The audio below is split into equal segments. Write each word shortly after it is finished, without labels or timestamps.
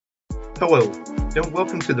Hello, and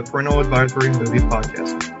welcome to the Parental Advisory Movie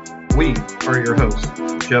Podcast. We are your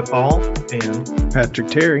hosts, Jeff Hall and Patrick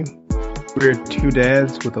Terry. We're two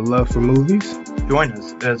dads with a love for movies. Join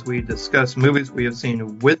us as we discuss movies we have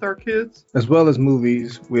seen with our kids, as well as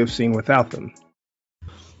movies we have seen without them.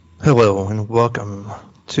 Hello, and welcome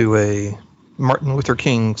to a Martin Luther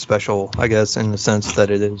King special, I guess, in the sense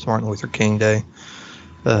that it is Martin Luther King Day.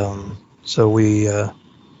 So we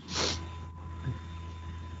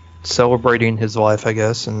celebrating his life, I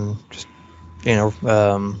guess, and just,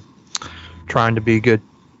 trying to be good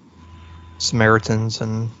Samaritans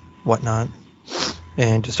and whatnot,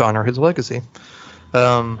 and just honor his legacy.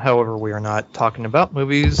 However, we are not talking about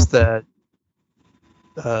movies that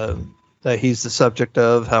he's the subject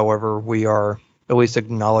of. However, we are at least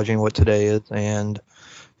acknowledging what today is and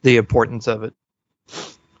the importance of it.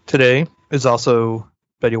 Today is also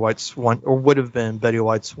Betty White's would have been Betty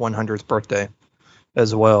White's 100th birthday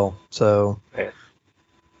as well. So,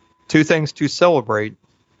 two things to celebrate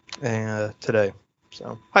today.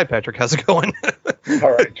 So, hi Patrick, how's it going?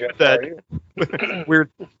 All right, Jeff. How are you?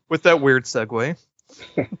 With that weird segue.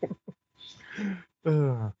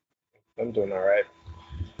 I'm doing all right.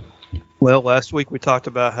 Well, last week we talked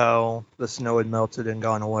about how the snow had melted and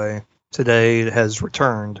gone away. Today it has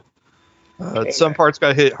returned. Some parts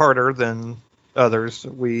got hit harder than others.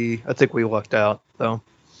 I think we lucked out, though,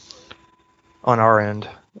 on our end.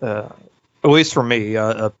 At least for me,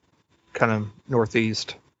 up kind of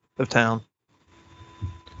northeast of town.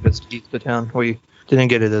 Just east of town. We didn't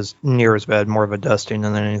get it as near as bad, more of a dusting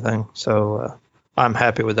than anything. So I'm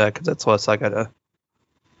happy with that because that's less I got to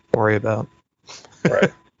worry about.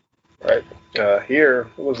 Right. Here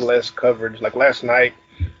it was less coverage. Like last night,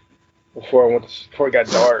 before it got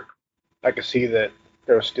dark, I could see that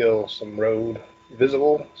there was still some road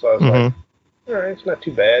visible. So I was like, all right, it's not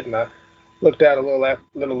too bad. And I looked out a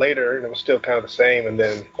little later, and it was still kind of the same. And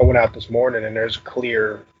then I went out this morning, and there's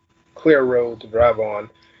clear road to drive on.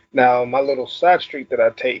 Now, my little side street that I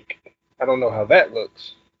take, I don't know how that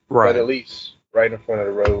looks. Right. But at least right in front of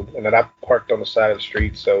the road. And then I parked on the side of the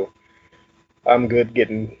street, so I'm good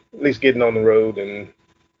getting on the road, and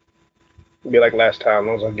it'll be like last time.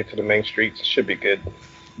 As long as I get to the main streets, it should be good.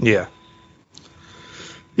 Yeah.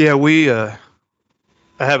 Yeah,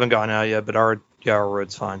 I haven't gone out yet, but our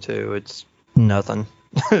road's fine too. It's nothing.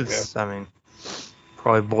 I mean,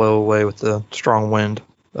 probably blow away with the strong wind,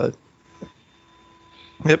 but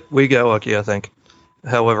yep, we got lucky, I think.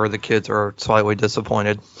 However, the kids are slightly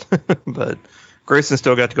disappointed, but Grayson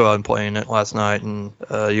still got to go out and play in it last night, and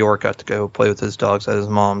York got to go play with his dogs at his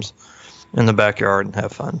mom's in the backyard and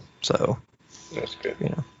have fun. So that's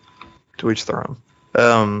good. To each their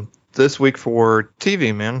own. This week for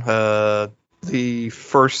TV, man, the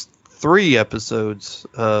first 3 episodes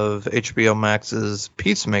of HBO Max's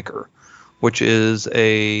Peacemaker, which is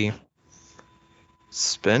a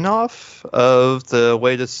spin-off of the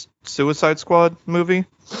latest Suicide Squad movie.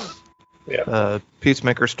 Yeah.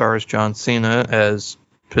 Peacemaker stars John Cena as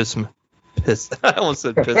I almost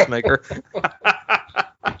said Pissmaker.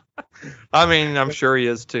 I mean, I'm sure he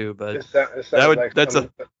is too, but that's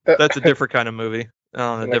a different kind of movie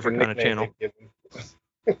on a different kind of channel.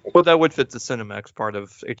 Well, that would fit the Cinemax part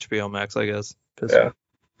of HBO Max, I guess. Yeah.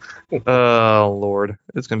 Oh Lord,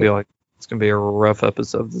 it's gonna be a rough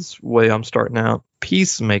episode this way I'm starting out.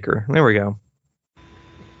 Peacemaker. There we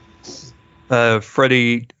go.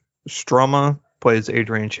 Freddie Stroma plays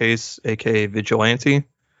Adrian Chase, aka Vigilante.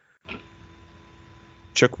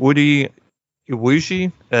 Chukwudi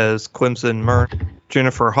Iwuji as Clemson Murn.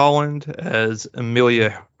 Jennifer Holland as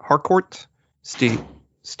Amelia Harcourt. Steve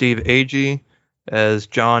Agee as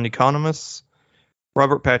John Economos.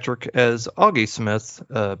 Robert Patrick as Augie Smith,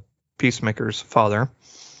 Peacemaker's father.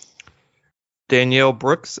 Danielle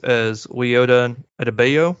Brooks as Leota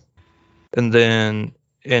Adebayo. And then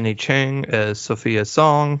Annie Chang as Sophia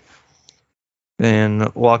Song.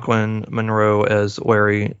 And Lachlan Monroe as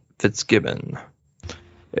Larry Fitzgibbon.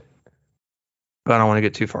 I don't want to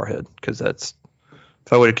get too far ahead, because if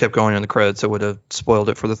I would have kept going in the credits, it would have spoiled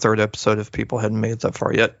it for the 3rd episode if people hadn't made it that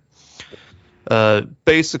far yet.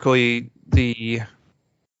 Basically, the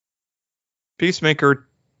Peacemaker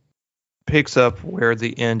picks up where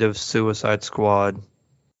the end of Suicide Squad,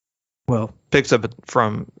 picks up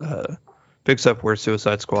where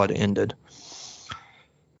Suicide Squad ended.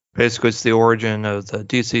 Basically, it's the origin of the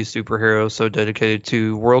DC superhero so dedicated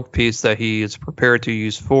to world peace that he is prepared to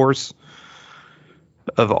use force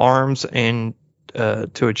of arms and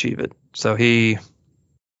to achieve it. So he's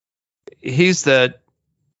that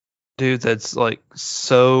dude that's like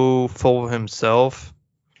so full of himself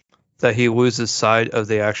that he loses sight of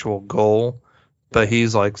the actual goal but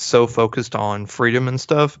he's like so focused on freedom and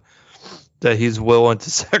stuff that he's willing to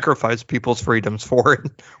sacrifice people's freedoms for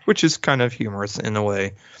it, which is kind of humorous in a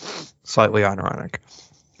way, slightly ironic.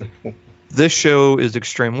 This show is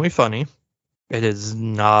extremely funny. It is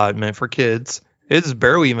not meant for kids. It is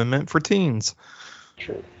barely even meant for teens.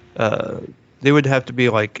 True. They would have to be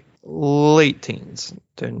like late teens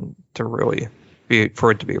to really be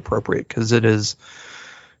for it to be appropriate, because it is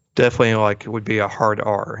definitely like it would be a hard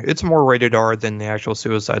R. It's more rated R than the actual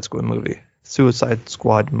Suicide Squad movie. Suicide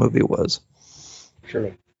Squad movie was.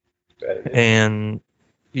 True. And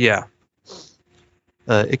yeah,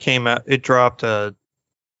 it came out. It dropped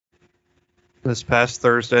this past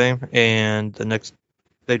Thursday, and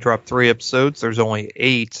they dropped 3 episodes. There's only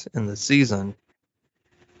 8 in the season,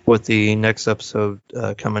 with the next episode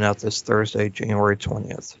coming out this Thursday, January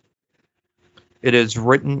 20th. It is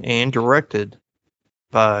written and directed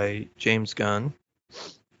by James Gunn,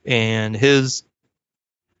 and his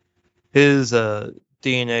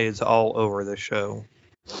DNA is all over the show,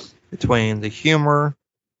 between the humor,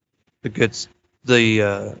 between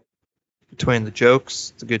the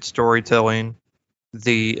jokes, the good storytelling,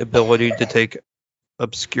 the ability to take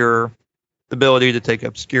obscure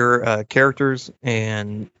characters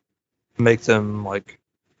and make them like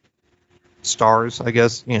stars, I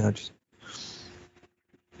guess, just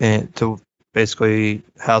and to basically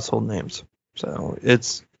household names. So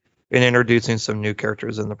it's in introducing some new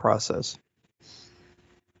characters in the process.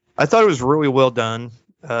 I thought it was really well done.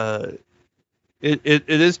 It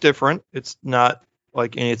is different. It's not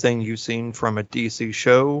like anything you've seen from a DC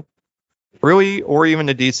show, really, or even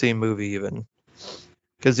a DC movie, even.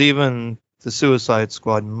 Because even the Suicide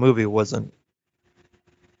Squad movie wasn't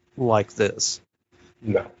like this.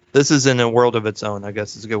 No. This is in a world of its own, I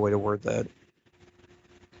guess is a good way to word that.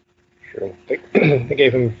 Sure. They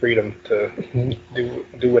gave him freedom to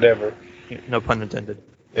do whatever. No pun intended.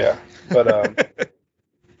 Yeah. But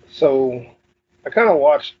so I kind of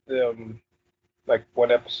watched them like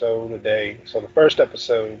one episode a day. So the first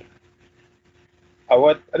episode,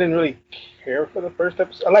 I didn't really care for the first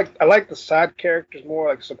episode. I like the side characters more,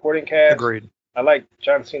 like supporting cast. Agreed. I like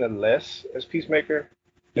John Cena less as Peacemaker.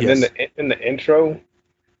 And Yes. then in the intro,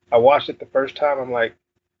 I watched it the first time. I'm like,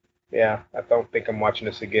 yeah, I don't think I'm watching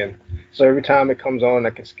this again. So every time it comes on, I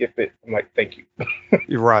can skip it. I'm like, thank you.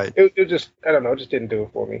 You're right. It just, I don't know, it just didn't do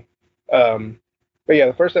it for me. But yeah,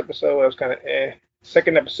 the first episode, I was kind of eh.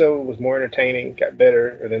 Second episode was more entertaining, got better,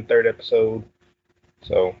 and then third episode.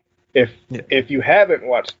 So if you haven't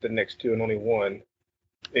watched the next 2 and only 1,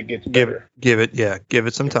 it gets better. Give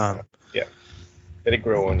it some time. Yeah, let it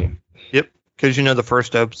grow on you. Yep, because the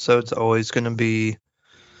first episode's always going to be,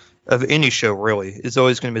 of any show really, is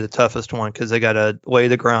always going to be the toughest one, because they got to lay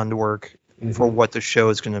the groundwork for what the show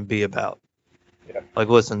is going to be about. Yeah. Like,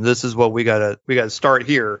 listen, this is what we got to start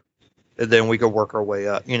here, and then we can work our way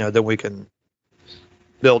up. Then we can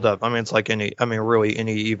build up. I mean, it's like any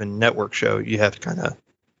even network show, you have to kind of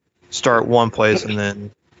start one place and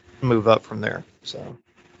then move up from there. So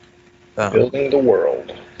building the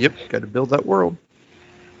world. Yep, got to build that world.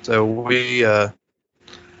 So we are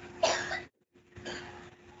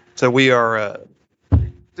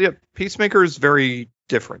Peacemaker is very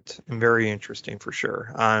different and very interesting for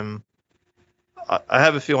sure. I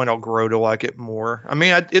have a feeling I'll grow to like it more. I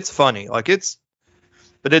mean, it's funny, but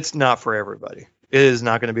it's not for everybody. It is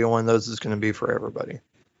not going to be one of those that's going to be for everybody.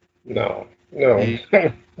 No.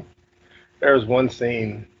 There was one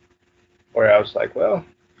scene where I was like, well,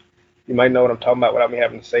 you might know what I'm talking about without me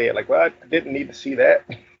having to say it. Like, well, I didn't need to see that.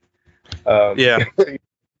 Yeah.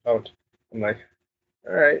 I'm like,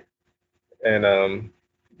 all right. And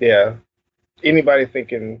yeah, anybody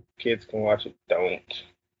thinking kids can watch it, don't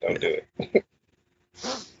do it.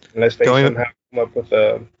 Unless they somehow come up with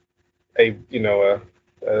a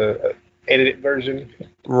edited version.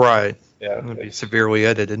 Right. Yeah. It'll be severely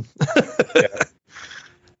edited.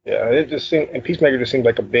 Yeah. It just seemed, and Peacemaker just seemed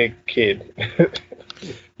like a big kid.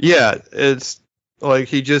 Yeah, it's like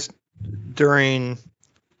he just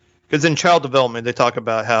because in child development they talk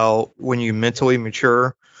about how when you mentally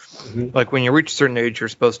mature, like when you reach a certain age, you're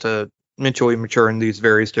supposed to mentally mature in these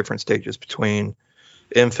various different stages between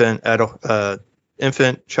infant,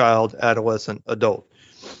 child, adolescent, adult.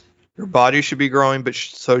 Your body should be growing, but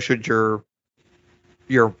so should your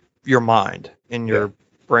mind and your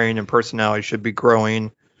brain and personality should be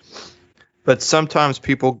growing. But sometimes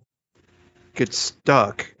people get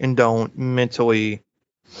stuck and don't mentally,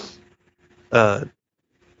 I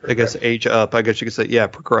guess, age up. I guess you could say,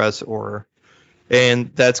 progress,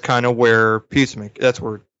 and that's kind of where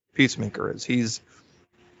Peacemaker is.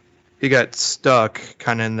 He got stuck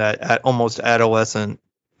kind of in that almost adolescent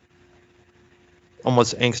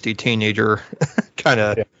almost angsty teenager kind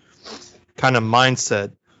of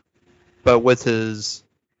mindset, but with his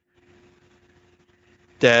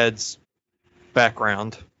dad's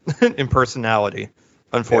background and personality,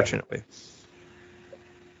 unfortunately.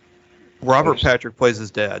 Robert Patrick plays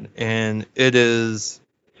his dad, and it's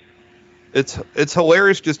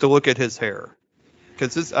hilarious just to look at his hair,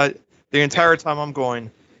 because the entire time I'm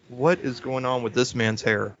going, what is going on with this man's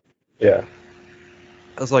hair? Yeah.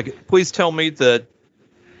 I was like, please tell me that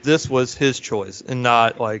this was his choice and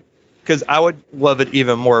not like, because I would love it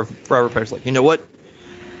even more if Robert Patrick's like, you know what?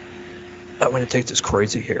 I'm going to take this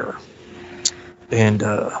crazy hair. And,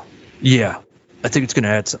 yeah, I think it's going to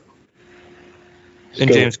add some.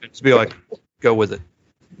 And James could just be like, go with it.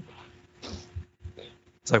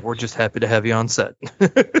 It's like, we're just happy to have you on set.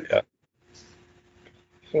 Yeah.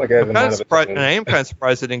 Like I I'm kind of surprised, and I am kind of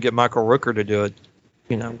surprised they didn't get Michael Rooker to do it,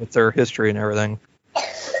 with their history and everything.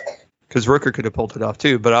 Because Rooker could have pulled it off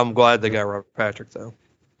too, but I'm glad they got Robert Patrick, though.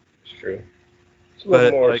 It's true. It's a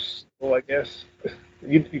little more slow, I guess.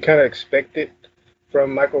 You kind of expect it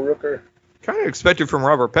from Michael Rooker. Kind of expected from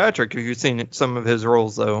Robert Patrick if you've seen some of his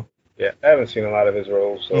roles, though. Yeah, I haven't seen a lot of his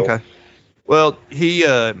roles. So. Okay. Well, he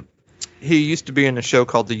used to be in a show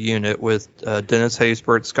called The Unit with Dennis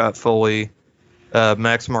Haysbert, Scott Foley,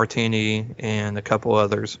 Max Martini, and a couple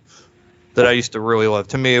others that I used to really love.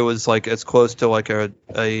 To me, it was like as close to like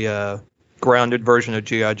a grounded version of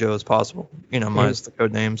G.I. Joe as possible, minus the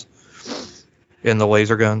code names and the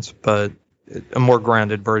laser guns, but a more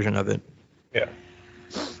grounded version of it. Yeah.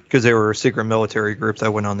 Because they were secret military groups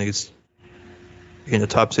that went on these,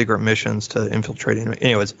 top secret missions to infiltrate.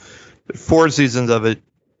 Anyways, 4 seasons of it.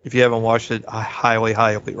 If you haven't watched it, I highly,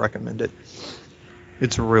 highly recommend it.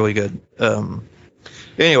 It's really good.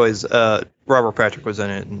 Anyways, Robert Patrick was in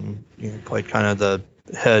it and played kind of the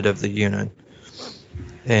head of the unit.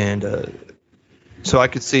 And so I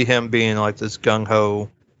could see him being like this gung-ho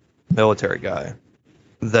military guy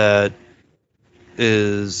that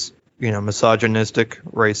is, misogynistic,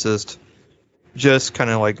 racist, just kind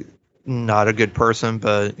of like not a good person,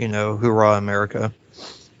 but, hoorah America.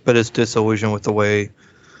 But it's disillusioned with the way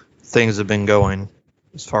things have been going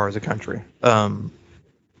as far as the country. And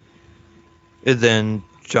then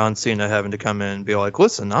John Cena having to come in and be like,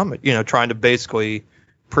 listen, I'm, trying to basically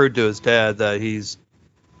prove to his dad that he's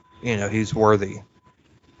worthy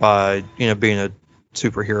by, being a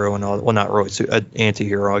superhero and all. Well, not really an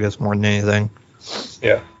anti-hero, I guess, more than anything.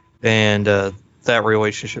 Yeah. And that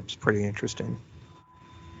relationship's pretty interesting.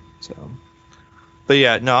 So, but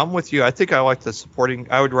yeah, no, I'm with you. I think I like the supporting.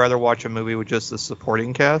 I would rather watch a movie with just the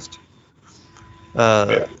supporting cast,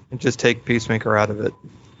 and just take Peacemaker out of it.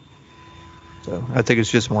 So I think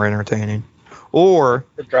it's just more entertaining, or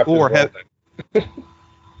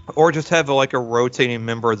just have like a rotating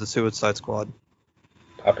member of the Suicide Squad.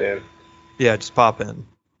 Pop in. Yeah, just pop in.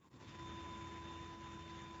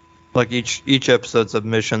 Like each episode's a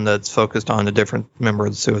mission that's focused on a different member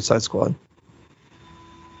of the Suicide Squad.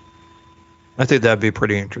 I think that'd be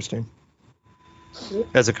pretty interesting.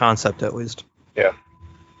 As a concept, at least. Yeah.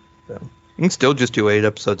 So, you can still just do 8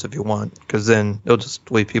 episodes if you want, because then it'll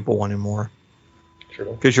just leave people wanting more.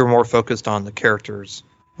 True. Because you're more focused on the characters,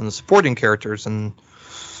 on the supporting characters, and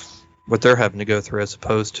what they're having to go through, as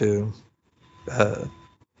opposed to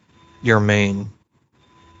your main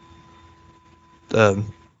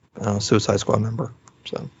Suicide Squad member.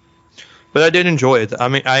 So, but I did enjoy it. I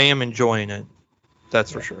mean, I am enjoying it.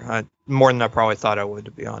 That's for sure. More than I probably thought I would,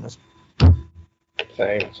 to be honest.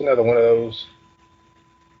 Same. It's another one of those.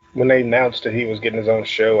 When they announced that he was getting his own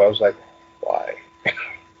show, I was like, why?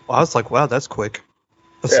 Well, I was like, wow, that's quick.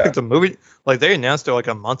 It's like the movie, like they announced it like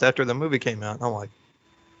a month after the movie came out. And I'm like,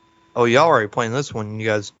 oh, y'all already playing this when you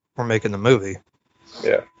guys were making the movie.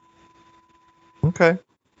 Yeah. Okay.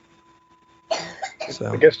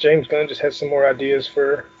 So I guess James Gunn just has some more ideas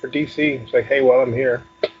for DC. It's like, hey, while I'm here.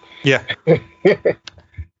 Yeah.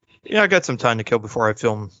 Yeah, I got some time to kill before I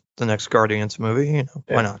film the next Guardians movie.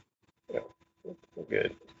 Why not? Yeah.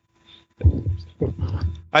 Good.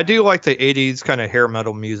 I do like the 80s kind of hair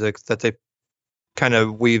metal music that they kind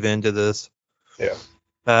of weave into this. Yeah.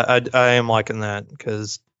 I am liking that,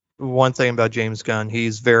 because one thing about James Gunn,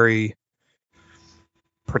 he's very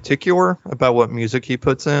particular about what music he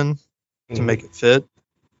puts in to make it fit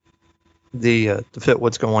to fit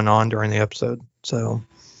what's going on during the episode. So,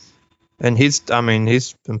 and he's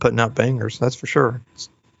been putting out bangers, that's for sure. It's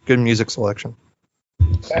good music selection.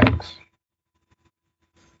 Thanks.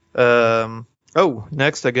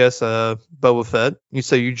 Next, I guess, Boba Fett. You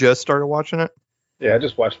say you just started watching it? Yeah, I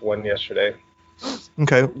just watched one yesterday.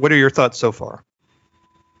 Okay, what are your thoughts so far?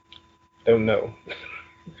 Don't know.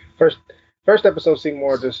 First first episode seemed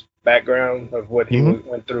more just background of what he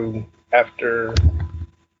went through after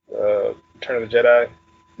Return of the Jedi.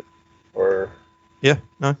 Or you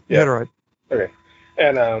got it right. Okay,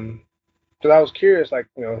 and because I was curious, like,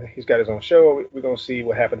 you know, he's got his own show. We're gonna see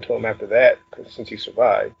what happened to him after that, since he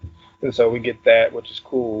survived, and so we get that, which is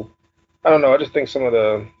cool. I don't know. I just think some of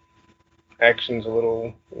the action's a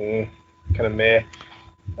little kind of meh.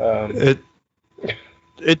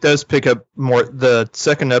 It does pick up more. The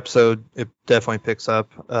second episode, it definitely picks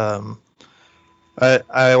up. I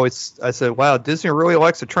said, wow, Disney really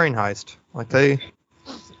likes a train heist. Like they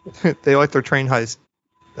like their train heist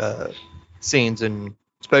scenes, and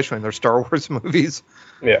especially in their Star Wars movies.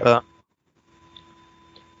 Yeah.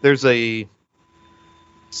 There's a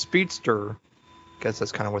speedster, I guess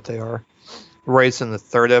that's kind of what they are, race in the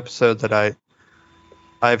third episode that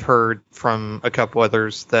I've heard from a couple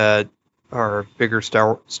others that are bigger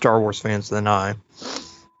Star Wars fans than I,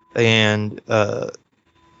 and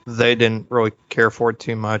they didn't really care for it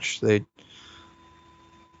too much. They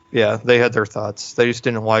had their thoughts. They just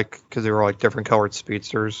didn't like, because they were like different colored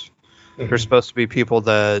speedsters. Mm-hmm. They're supposed to be people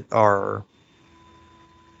that are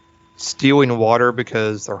stealing water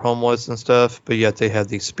because they're homeless and stuff, but yet they have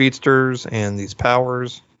these speedsters and these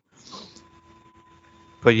powers,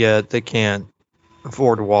 but yet they can't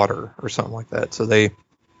afford water or something like that. So they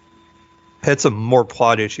had some more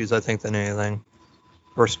plot issues, I think, than anything.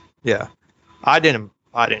 Or I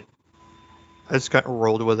just kind of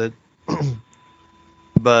rolled with it.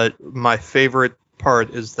 But my favorite part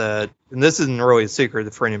is that, and this isn't really a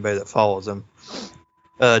secret for anybody that follows him,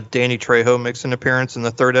 Danny Trejo makes an appearance in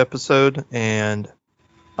the third episode, and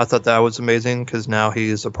I thought that was amazing because now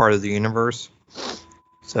he's a part of the universe.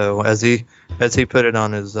 So as he put it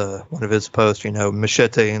on his one of his posts, you know,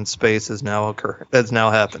 Machete in space has now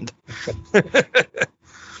happened.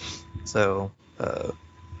 So, but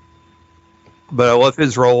I love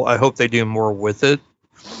his role. I hope they do more with it.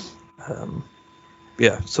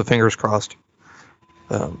 So fingers crossed.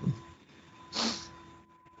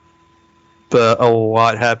 But a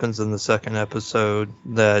lot happens in the second episode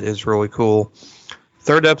that is really cool.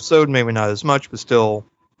 Third episode, maybe not as much, but still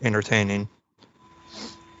entertaining.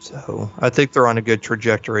 So I think they're on a good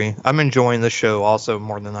trajectory. I'm enjoying the show also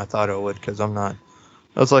more than I thought I would, because I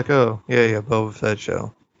was like, oh, yeah, Boba Fett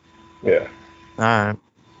show. Yeah. All right.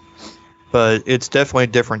 But it's definitely a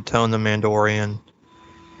different tone than Mandalorian.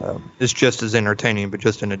 It's just as entertaining, but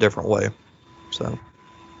just in a different way. So,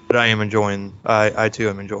 but I too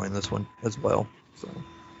am enjoying this one as well. So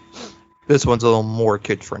this one's a little more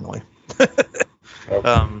kid friendly.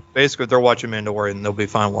 Okay. Basically, if they're watching Mandalorian, they'll be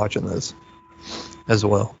fine watching this as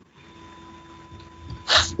well.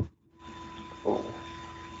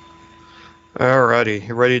 Alrighty,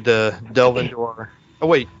 you ready to delve into our? Oh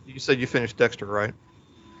wait, you said you finished Dexter, right?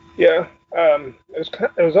 Yeah. It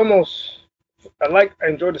was almost. I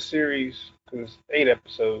enjoyed the series because 10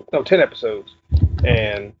 episodes,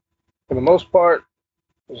 and for the most part,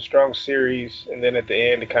 it was a strong series. And then at the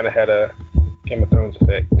end, it kind of had a Game of Thrones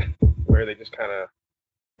effect, where they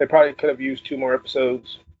probably could have used 2 more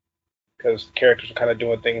episodes, because the characters are kind of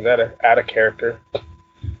doing things out of character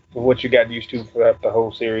for what you got used to throughout the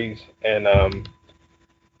whole series. And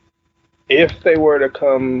if they were to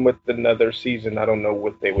come with another season, I don't know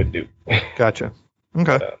what they would do. Gotcha.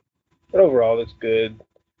 Okay. But overall, it's good.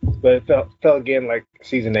 But it felt again like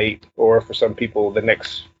season 8, or for some people, the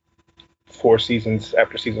next 4 seasons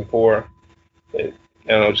after season 4.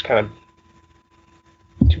 Just kind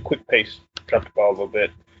of too quick pace. Dropped the ball a little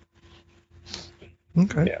bit.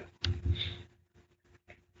 Okay. Yeah.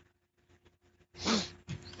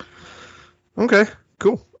 Okay,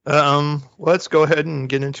 cool. Let's go ahead and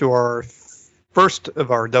get into our first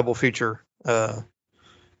of our double feature.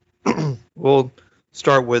 We'll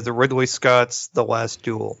start with Ridley Scott's The Last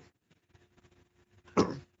Duel.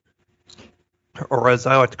 Or as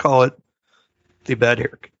I like to call it, the Bad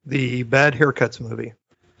Haircuts movie.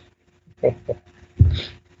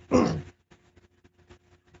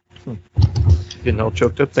 Getting all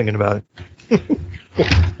choked up thinking about it.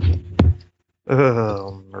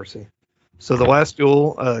 Oh, mercy. So The Last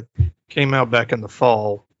Duel came out back in the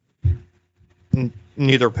fall.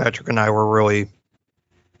 Neither Patrick and I were really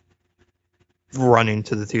running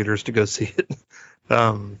to the theaters to go see it.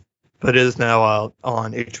 But it is now out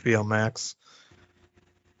on HBO Max.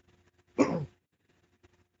 The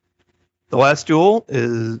Last Duel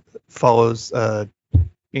follows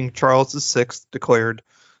King Charles VI declared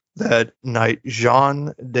that Knight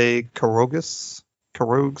Jean de Carrogues,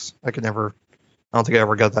 I don't think I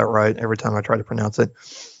ever got that right every time I try to pronounce it,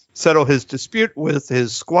 settle his dispute with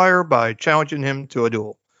his squire by challenging him to a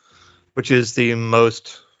duel, which is the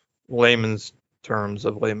most layman's terms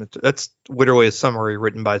of layman. That's literally a summary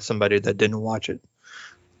written by somebody that didn't watch it.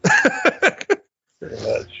 Pretty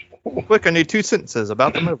much. Quick, I need 2 sentences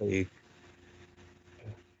about the movie.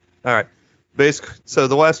 All right. So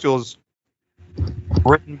The Last Duel is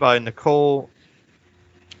written by Nicole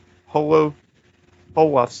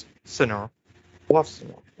Holofcener.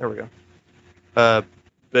 There we go.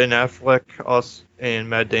 Ben Affleck and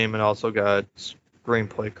Matt Damon also got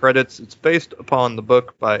screenplay credits. It's based upon the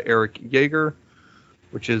book by Eric Yeager,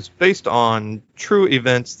 which is based on true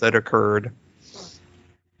events that occurred.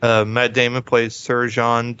 Matt Damon plays Sir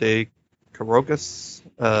Jean de Carrogas.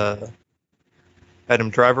 Adam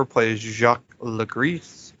Driver plays Jacques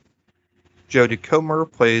Legris. Jodie Comer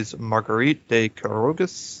plays Marguerite de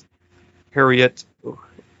Carrogas. Harriet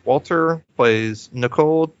Walter plays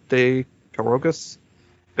Nicole de Carrogas.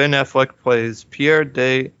 Ben Affleck plays Pierre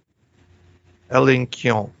de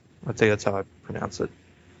Alenquion. I think that's how I pronounce it.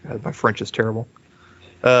 My French is terrible.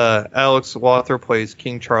 Alex Walther plays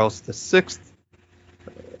King Charles VI.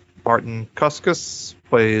 Martin Cuscus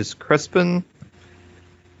plays Crespin.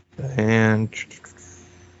 And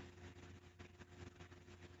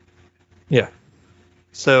yeah.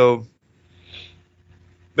 So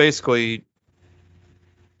basically,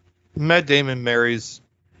 Matt Damon marries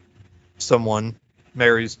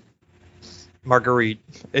Marguerite,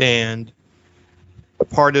 and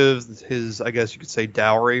part of his, I guess you could say,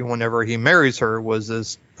 dowry whenever he marries her was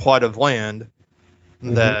this plot of land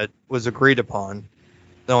that was agreed upon.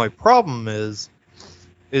 The only problem is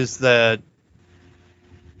that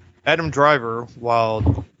Adam Driver,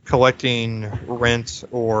 while collecting rent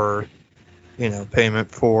or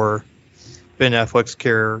payment for Ben Affleck's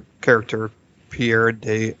character Pierre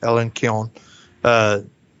de Alenquion,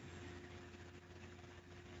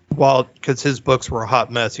 because his books were a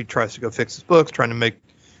hot mess, he tries to go fix his books, trying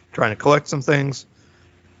to collect some things.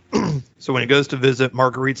 So when he goes to visit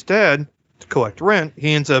Marguerite's dad to collect rent,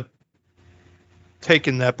 he ends up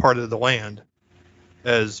taking that part of the land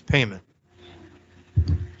as payment.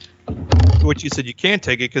 Which he said, you can't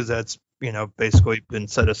take it because that's, basically been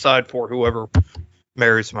set aside for whoever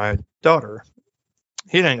marries my daughter.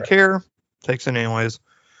 He didn't care, takes it anyways.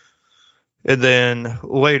 And then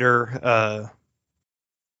later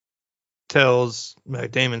tells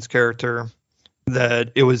Matt Damon's character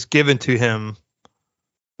that it was given to him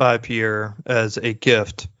by Pierre as a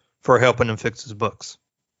gift for helping him fix his books.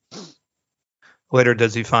 Later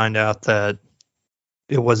does he find out that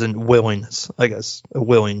it wasn't willingness, I guess,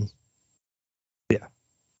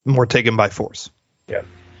 more taken by force. Yeah.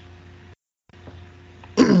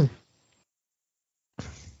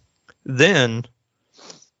 Then,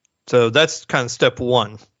 so that's kind of step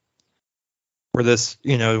one, where this,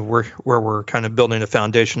 where we're kind of building a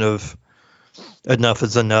foundation of enough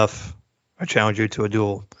is enough. I challenge you to a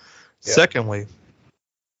duel. Yeah. Secondly,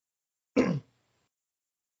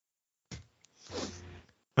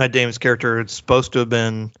 Matt Damon's character is supposed to have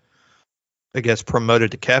been, I guess, promoted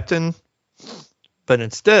to captain, but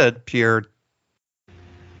instead Pierre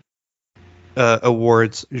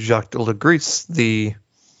awards Jacques Legris the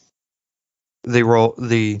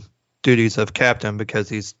duties of captain because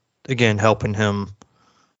he's again helping him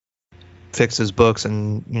fix his books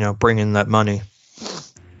and bring in that money.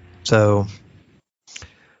 So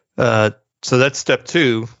that's step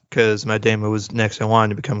two, because Matt Damon was next in line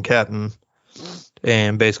to become captain,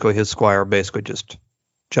 and basically his squire just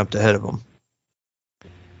jumped ahead of him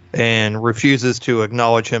and refuses to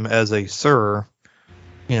acknowledge him as a sir,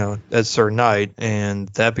 as Sir Knight, and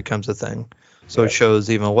that becomes a thing. So it shows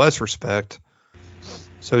even less respect.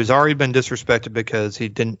 So he's already been disrespected because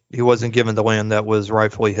he wasn't given the land that was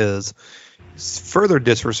rightfully his. He's further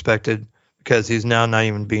disrespected because he's now not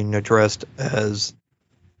even being addressed as,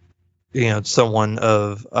 someone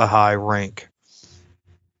of a high rank.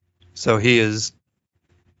 So he is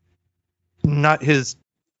not his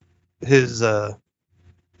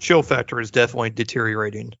chill factor is definitely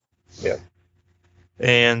deteriorating. Yeah.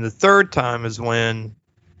 And the third time is when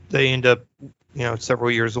they end up, several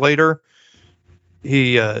years later,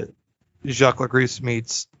 Jacques Legris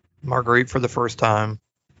meets Marguerite for the first time,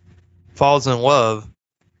 falls in love.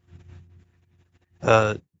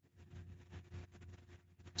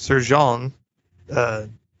 Sir Jean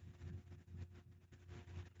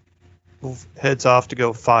heads off to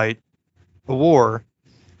go fight a war.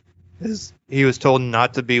 He was told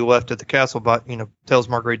not to be left at the castle, but tells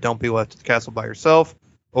Marguerite, don't be left at the castle by yourself.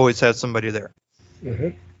 Always have somebody there.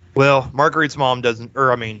 Mm-hmm. Well, Marguerite's mom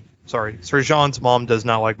Sir Jean's mom does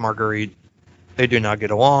not like Marguerite. They do not get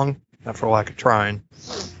along, not for lack of trying.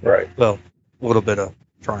 Right. Well, a little bit of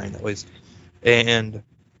trying at least. And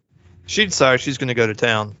she decides she's going to go to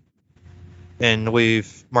town and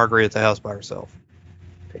leave Marguerite at the house by herself.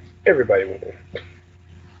 Everybody went in.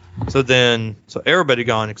 So everybody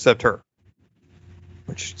gone except her,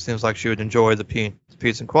 which seems like she would enjoy the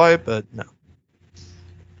peace and quiet, but no.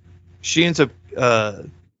 She ends up,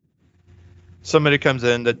 somebody comes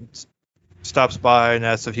in that stops by and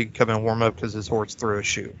asks if he can come in and warm up because his horse threw a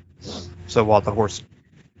shoe. So while the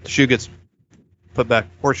shoe gets put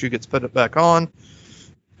back on,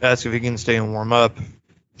 asks if he can stay and warm up.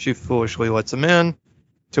 She foolishly lets him in,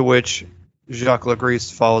 to which Jacques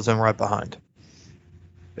Legris follows him right behind.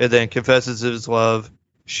 And then confesses his love.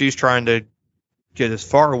 She's trying to get as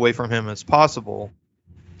far away from him as possible,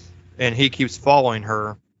 and he keeps following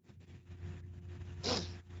her.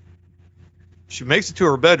 She makes it to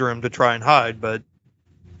her bedroom to try and hide, but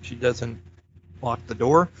she doesn't lock the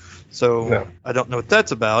door. So no. I don't know what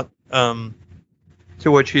that's about. To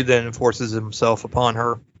which he then forces himself upon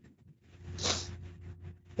her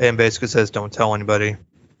and basically says, don't tell anybody.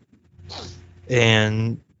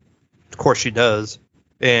 And of course she does.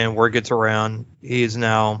 And word gets around, he's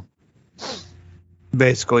now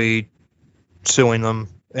basically suing them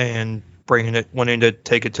and wanting to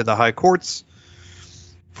take it to the high courts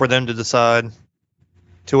for them to decide.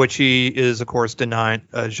 To which he is, of course, denying.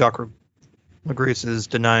 Jacques Legris is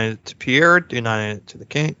denying it to Pierre, denying it to the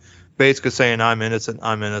king, basically saying, I'm innocent,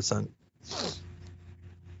 I'm innocent.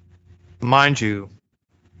 Mind you,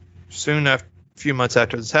 a few months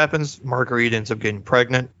after this happens, Marguerite ends up getting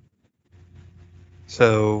pregnant.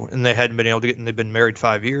 So, and they hadn't been able to get, and they've been married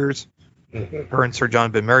 5 years. Mm-hmm. Her and Sir John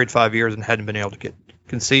have been married 5 years and hadn't been able to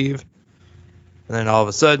conceive. And then all of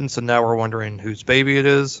a sudden, so now we're wondering whose baby it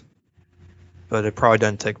is. But it probably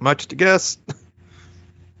doesn't take much to guess.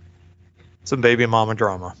 Some baby mama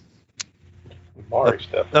drama.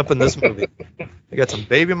 Stuff. Up in this movie. They got some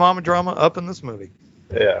baby mama drama up in this movie.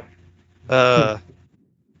 Yeah.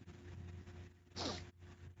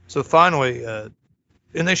 So finally, and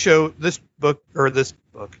they show this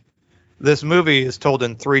movie is told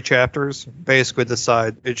in 3 chapters. Basically,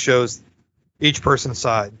 it shows each person's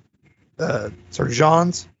side. Sir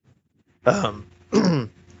Jean's,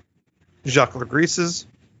 Jacques Legris's,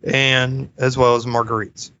 and as well as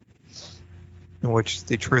Marguerite's, in which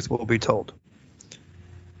the truth will be told.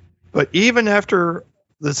 But even after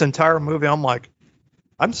this entire movie, I'm like,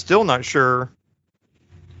 I'm still not sure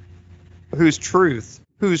whose truth,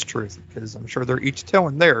 because I'm sure they're each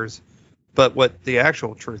telling theirs, but what the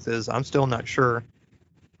actual truth is, I'm still not sure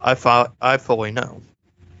I fully know.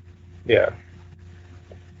 Yeah.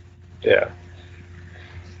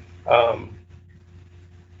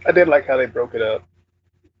 I did like how they broke it up.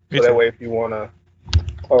 So that way, if you want to,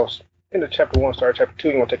 into chapter 1, start chapter 2,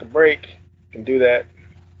 you want to take a break, you can do that.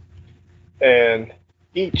 And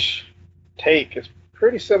each take is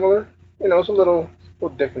pretty similar. It's a little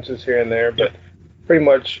differences here and there, but pretty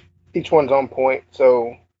much each one's on point.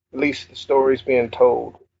 So at least the story's being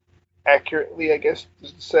told accurately, I guess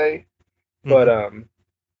is to say. Mm-hmm. But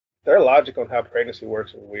their logic on how pregnancy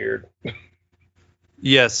works is weird.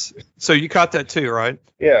 Yes. So you caught that too, right?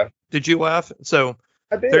 Yeah. Did you laugh? So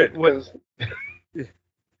I did, because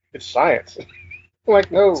it's science. I'm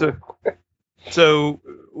like, no. So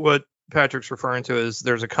what Patrick's referring to is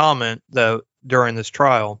there's a comment that during this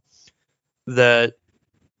trial that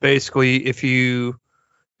basically if you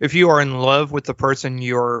are in love with the person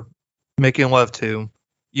you're making love to,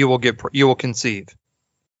 you will conceive.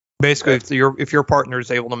 Basically, if your partner is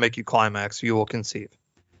able to make you climax, you will conceive.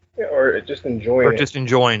 Yeah, or just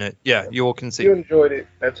enjoying it. Yeah, you will conceive. You enjoyed it.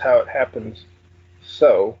 That's how it happens.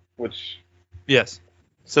 So, yes.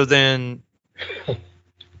 So then,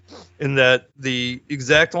 in that the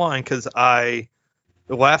exact line, because I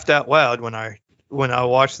laughed out loud when I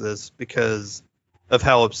watched this because of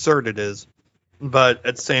how absurd it is, but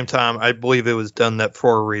at the same time, I believe it was done that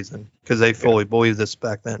for a reason because they fully believed this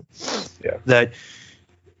back then. Yeah. That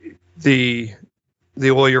the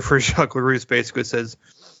lawyer for Jacques Legris basically says,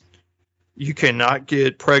 you cannot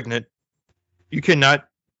get pregnant. You cannot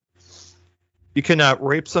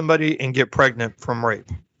rape somebody and get pregnant from rape.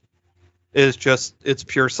 It's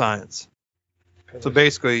pure science. So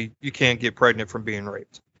basically, you can't get pregnant from being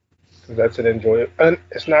raped. That's an enjoy.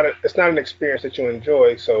 It's not an experience that you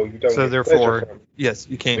enjoy, so you don't. So therefore, yes,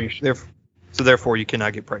 you can't. So therefore, you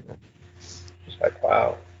cannot get pregnant. It's like,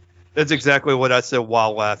 wow. That's exactly what I said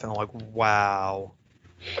while laughing. I'm like, wow.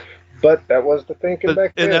 But that was the thinking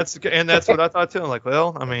back then. And that's what I thought too. I'm like,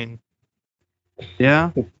 well, I mean,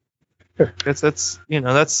 yeah, that's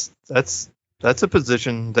a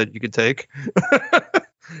position that you could take.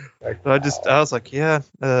 I was like, yeah,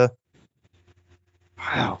 wow,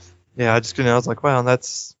 yeah. I was like, wow,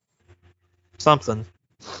 that's something.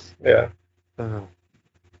 Yeah.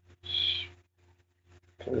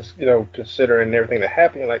 Considering everything that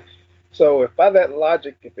happened, like, so if by that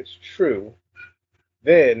logic, if it's true,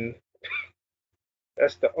 then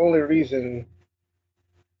that's the only reason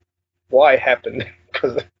why it happened.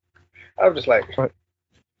 Because I was just like, Right.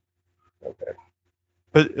 okay,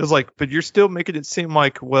 But it was like, but you're still making it seem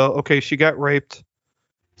like, well, okay, she got raped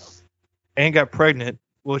and got pregnant.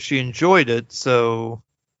 Well, she enjoyed it, so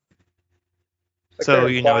like so they're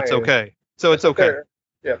you know it's implying- okay. So it's okay.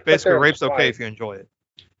 Yeah, like Basically, they're rape's okay implying- if you enjoy it.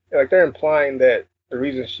 Like they're implying that the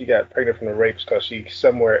reason she got pregnant from the rape is because she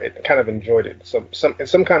somewhere it kind of enjoyed it. In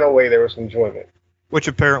some kind of way there was enjoyment. Which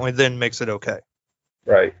apparently then makes it okay.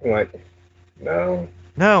 Right. I'm like, no,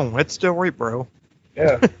 No, it's still rape, bro.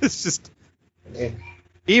 yeah. It's just, I mean,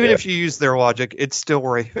 even Yeah. if you use their logic, it's still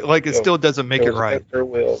rape. Like, it Yeah. still doesn't make it was right. against her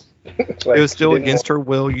will. It's It like was still she didn't against her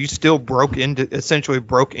will. You still essentially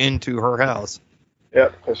broke into her house.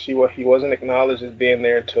 Yep, because he wasn't acknowledged as being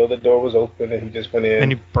there until the door was open and he just went in. And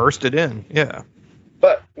you burst it in. Yeah.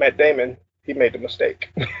 But Matt Damon, he made the mistake.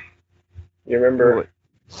 You remember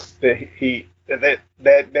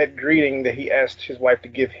that greeting that he asked his wife to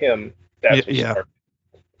give him? That's what Yeah. started.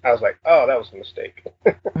 I was like, oh, that was a mistake.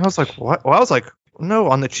 I was like, what? Well, I was like, no,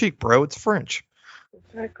 on the cheek, bro. It's French.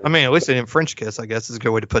 Exactly. I mean, at least they didn't French kiss, I guess is a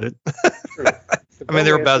good way to put it. True. I mean,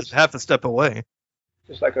 they were about Just- half a step away.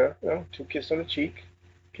 just like a 2 kisses on the cheek.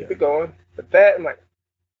 Keep it going. But that, I'm like,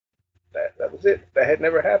 that was it. That had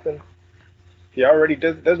never happened. He already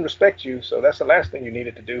doesn't respect you, so that's the last thing you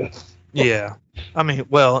needed to do. Yeah. I mean,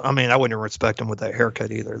 I wouldn't respect him with that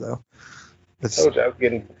haircut either, though. It's, I was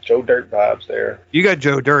getting Joe Dirt vibes there. you got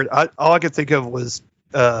Joe Dirt. All I could think of was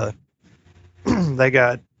they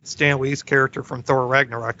got Stan Lee's character from Thor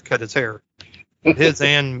Ragnarok to cut his hair. His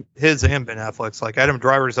and Ben Affleck's. Like, Adam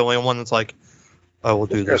Driver's the only one that's like, I will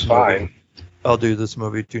do this It's movie. fine. I'll do this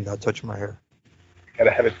movie. Do not touch my hair.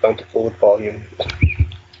 Gotta have it done to full volume.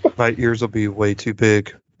 My ears will be way too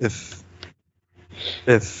big if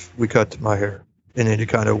we cut my hair in any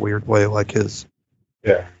kind of weird way like his.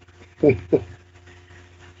 Yeah.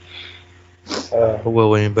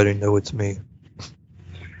 Will anybody know it's me?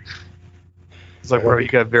 It's like, bro, you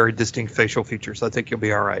got very distinct facial features. I think you'll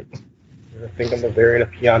be all right. I think I'm a very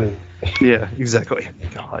piano. Yeah, exactly.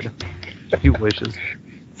 God, you wishes.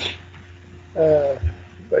 But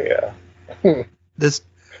yeah. This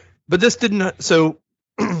didn't. So,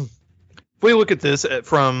 if we look at this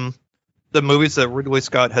from the movies that Ridley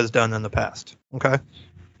Scott has done in the past, okay?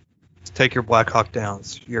 Let's take your Black Hawk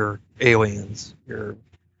Downs, your Aliens, your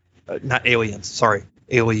not Aliens, sorry,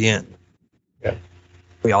 Alien. Yeah.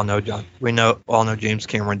 We all know all know James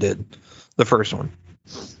Cameron did the first one,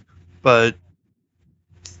 but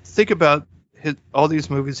think about all these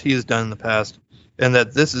movies he has done in the past, and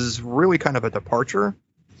that this is really kind of a departure.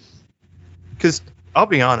 Because I'll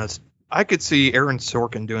be honest, I could see Aaron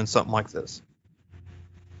Sorkin doing something like this.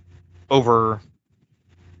 Because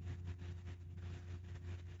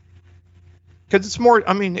it's more,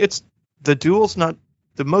 I mean, it's the duel's not,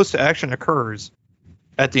 the most action occurs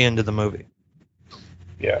at the end of the movie.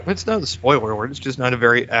 Yeah. It's not a spoiler alert, it's just not a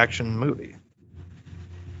very action movie.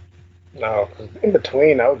 No, 'cause in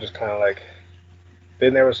between, I was just kind of like,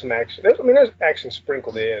 then there was some action. There's action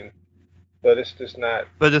sprinkled in, but it's just not.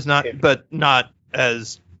 But it's not, but not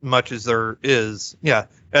as much as there is. Yeah,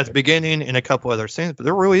 at the beginning and a couple other scenes, but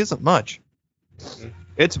there really isn't much. Mm-hmm.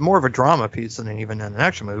 It's more of a drama piece than even an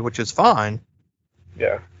action movie, which is fine.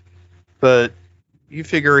 Yeah. But you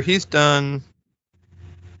figure he's done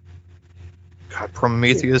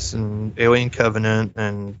Prometheus and Alien Covenant,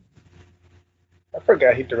 and I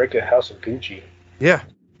forgot he directed House of Gucci. yeah.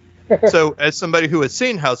 So, as somebody who has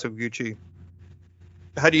seen House of Gucci,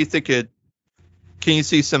 how do you think it? Can you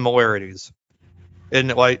see similarities in,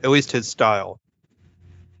 like, at least his style?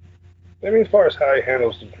 I mean, as far as how he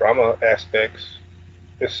handles the drama aspects,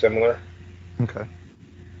 it's similar. Okay.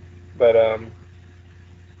 But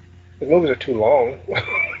the movies are too long.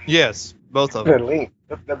 Yes, both of They're them. linked.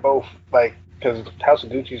 They're both like, because House of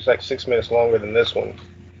Gucci is like 6 minutes longer than this one.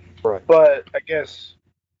 Right. But I guess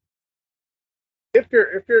if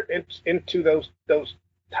you're into those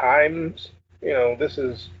times, this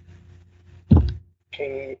is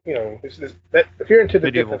this is that. If you're into the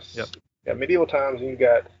Medieval, different, yep. medieval times, and you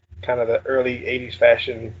got kind of the early '80s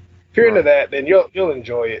fashion. If you're into that, then you'll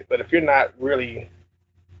enjoy it. But if you're not really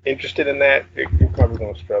interested in that, you're probably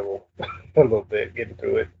going to struggle a little bit getting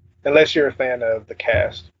through it, unless you're a fan of the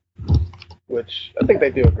cast, which I think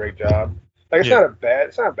they do a great job. Like, it's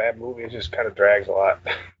not a bad movie. It just kind of drags a lot.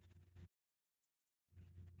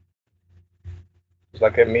 It's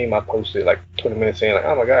like that meme I posted like 20 minutes in, like,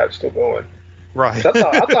 oh my god, it's still going. Right. I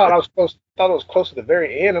thought thought it was close to the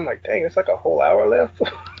very end. I'm like, dang, it's like a whole hour left.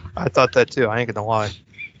 I thought that too. I ain't gonna lie.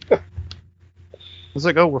 It's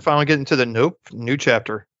like, oh, we're finally getting to the new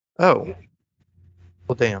chapter. Oh,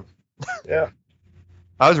 well, damn. Yeah.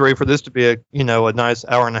 I was ready for this to be a nice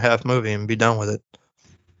hour and a half movie and be done with it.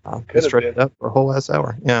 Could stretch it up for a whole last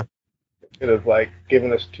hour. Yeah. Could have like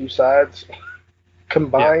given us two sides,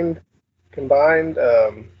 combined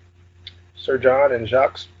Sir John and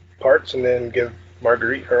Jacques' parts, and then give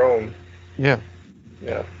Marguerite her own. Yeah.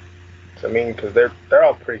 Yeah. So, I mean, because they're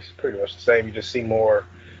all pretty much the same. You just see more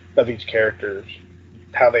of each character,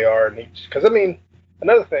 how they are in each. Because I mean,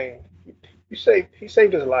 another thing, he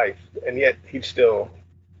saved his life, and yet he still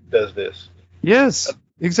does this. Yes,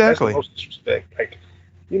 exactly. That's the most disrespect. Like,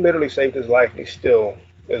 you literally saved his life, and he still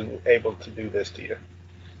is able to do this to you.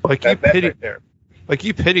 Like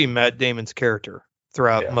you pity Matt Damon's character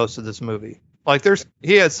throughout most of this movie. Like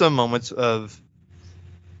he has some moments of,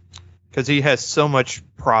 because he has so much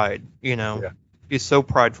pride, he's so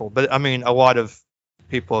prideful. But I mean, a lot of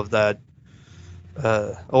people of that,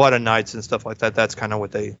 a lot of knights and stuff like that, that's kind of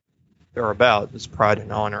what they are about, is pride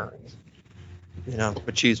and honor,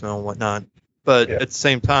 machismo and whatnot. But at the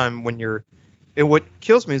same time, what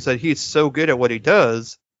kills me is that he's so good at what he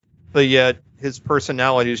does, but yet his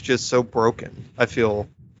personality is just so broken. I feel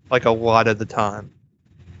like a lot of the time.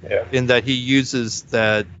 Yeah. In that he uses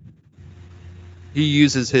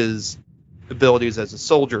his abilities as a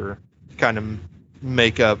soldier to kind of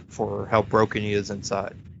make up for how broken he is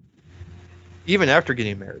inside. Even after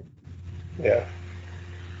getting married. Yeah.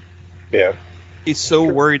 Yeah. He's so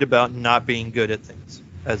worried about not being good at things.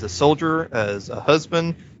 As a soldier, as a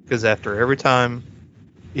husband, because after every time,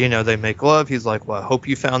 they make love, he's like, well, I hope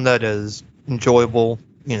you found that as enjoyable,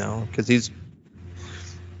 because he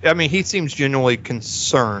seems genuinely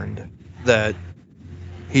concerned that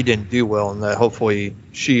he didn't do well and that hopefully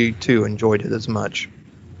she too enjoyed it as much.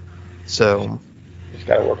 So he's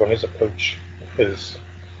got to work on his approach. His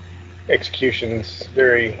execution's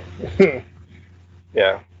very, it's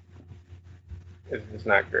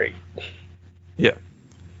not great. Yeah.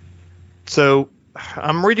 So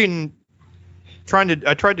I'm reading,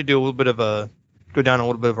 I tried to do go down a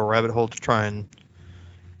little bit of a rabbit hole to try and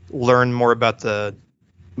learn more about the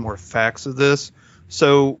more facts of this.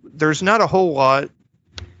 So there's not a whole lot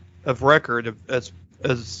of record as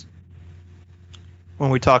when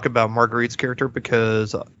we talk about Marguerite's character,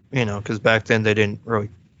 because back then they didn't really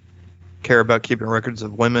care about keeping records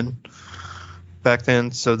of women back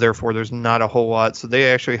then. So therefore there's not a whole lot. So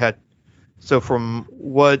they actually had, from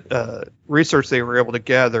what research they were able to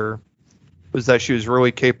gather, was that she was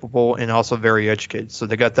really capable and also very educated. So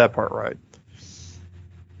they got that part right.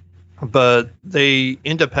 But they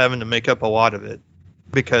end up having to make up a lot of it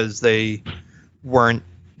because there wasn't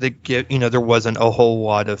a whole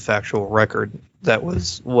lot of factual record that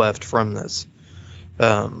was left from this.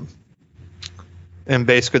 And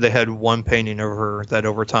basically they had one painting of her that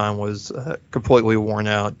over time was completely worn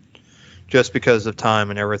out just because of time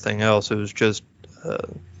and everything else. It was just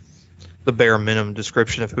the bare minimum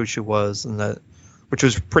description of who she was, and that, which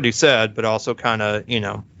was pretty sad, but also kind of,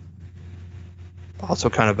 a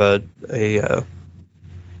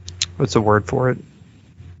what's the word for it?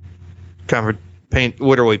 Kind of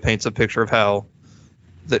literally paints a picture of how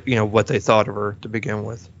that, what they thought of her to begin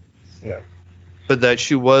with. Yeah. But that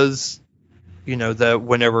she was, that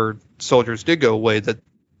whenever soldiers did go away, that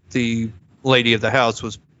the lady of the house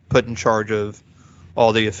was put in charge of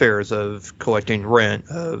all the affairs of collecting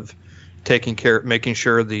rent, of taking care, making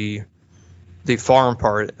sure the farm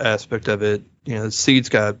part aspect of it, the seeds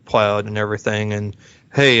got plowed and everything. And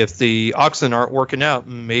hey, if the oxen aren't working out,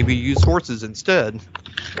 maybe use horses instead.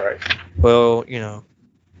 Right. Well,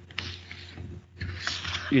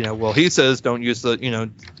 well, he says don't use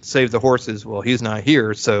save the horses. Well, he's not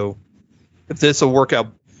here, so if this will work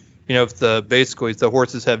out, if the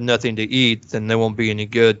horses have nothing to eat, then they won't be any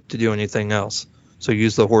good to do anything else. So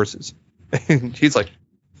use the horses. He's like,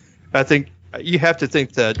 I think you have to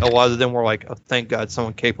think that a lot of them were like, oh, thank God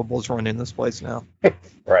someone capable is running this place now.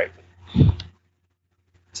 Right.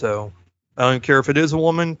 So I don't care if it is a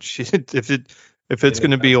woman. If it's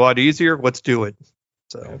going to be a lot easier, let's do it.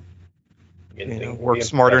 So work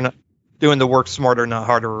smarter, doing the work smarter, not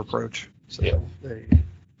harder approach. So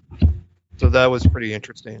So that was pretty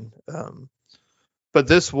interesting. But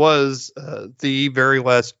this was the very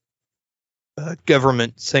last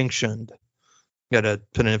government sanctioned. Got to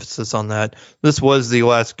put an emphasis on that. This was the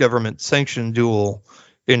last government sanctioned duel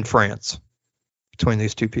in France between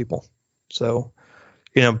these two people. So,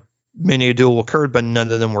 many a duel occurred, but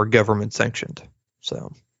none of them were government sanctioned.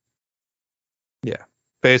 So, yeah,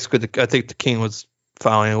 basically, I think the king was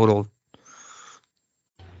filing a little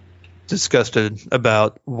disgusted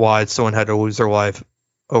about why someone had to lose their life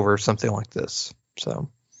over something like this. So,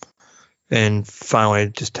 and finally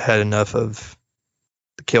just had enough of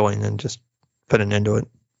the killing and just put an end to it.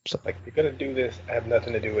 So, Like, if you're gonna do this, I have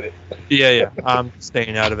nothing to do with it. yeah, I'm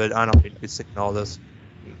staying out of it. I don't need to be seeing all this.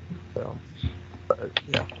 So, but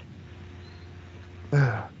yeah.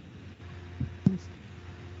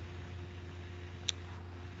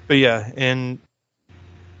 But yeah, and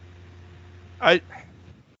I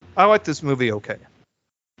like this movie okay.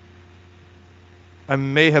 I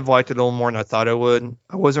may have liked it a little more than I thought I would.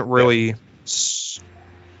 I wasn't really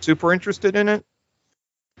super interested in it.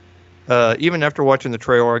 Even after watching the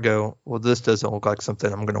trailer, I go, well, this doesn't look like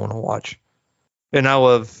something I'm going to want to watch. And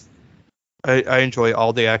I enjoy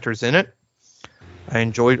all the actors in it. I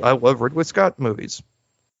love Ridley Scott movies.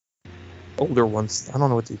 Older ones. I don't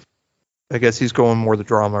know I guess he's going more the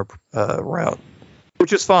drama route,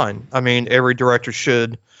 which is fine. I mean, every director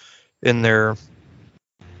should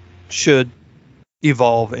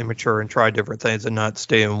evolve and mature and try different things and not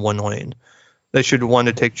stay in one lane. They should want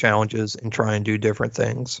to take challenges and try and do different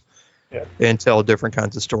things and tell different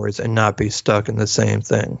kinds of stories and not be stuck in the same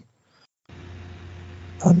thing.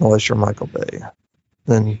 Unless you're Michael Bay,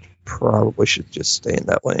 then probably should just stay in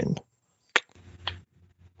that lane.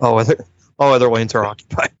 All other lanes are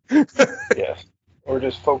occupied. Yes. Or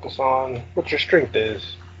just focus on what your strength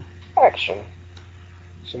is. Action.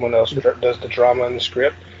 Someone else does the drama and the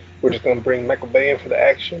script. We're just going to bring Michael Bay in for the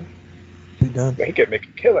action. Be done. Man, he could make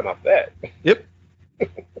a killing off that. Yep.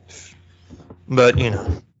 But,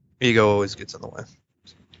 ego always gets in the way.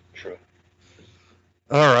 True.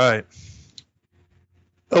 All right.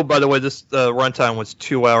 Oh, by the way, this runtime was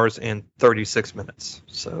 2 hours and 36 minutes.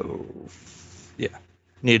 So, yeah.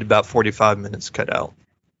 Need about 45 minutes cut out.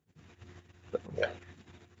 Yeah.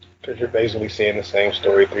 Because you're basically seeing the same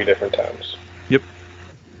story 3 different times. Yep.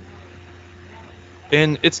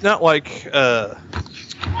 And it's not like...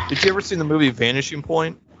 did you ever see the movie Vanishing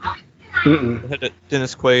Point? Mm-mm. It had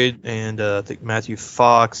Dennis Quaid and I think Matthew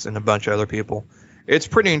Fox and a bunch of other people. It's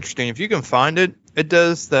pretty interesting. If you can find it, it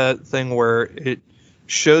does that thing where it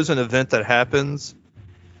shows an event that happens,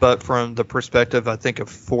 but from the perspective, I think, of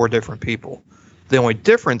 4 different people. The only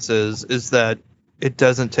difference is that it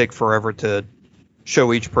doesn't take forever to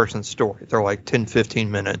show each person's story. They're like 10,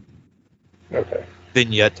 15 minute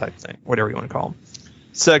vignette type thing, whatever you want to call them.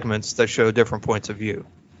 Segments that show different points of view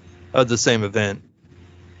of the same event,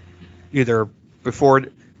 either before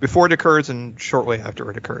it occurs and shortly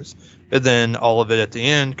after it occurs. And then all of it at the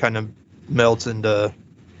end kind of melts into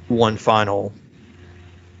one final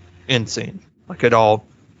end scene. Like it all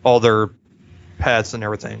their paths and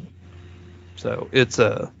everything. So it's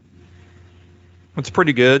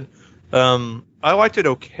pretty good. I liked it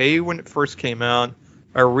okay when it first came out.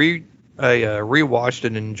 I rewatched it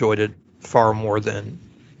and enjoyed it far more than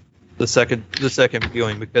the second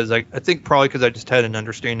viewing, because I think probably because I just had an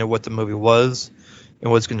understanding of what the movie was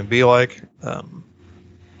and what it's going to be like. Can't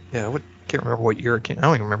remember what year it came. I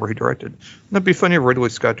don't even remember who directed. That'd be funny if Ridley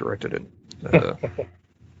Scott directed it.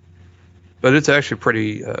 But it's actually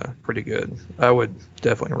pretty good. I would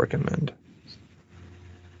definitely recommend.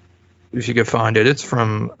 If you could find it, it's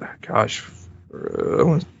from,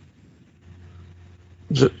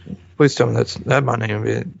 please tell me that my name.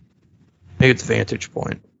 Maybe it's Vantage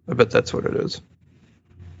Point. I bet that's what it is.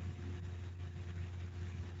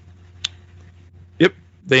 Yep,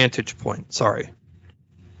 Vantage Point. Sorry,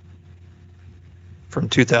 from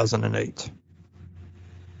 2008.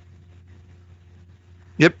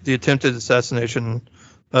 Yep, the attempted assassination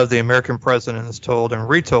of the American president is told and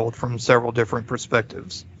retold from several different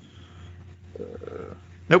perspectives.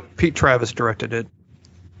 Nope, Pete Travis directed it.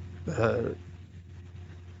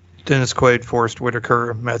 Dennis Quaid, Forrest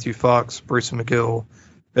Whitaker, Matthew Fox, Bruce McGill,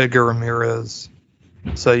 Edgar Ramirez,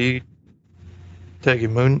 Saeed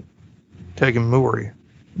Mauri,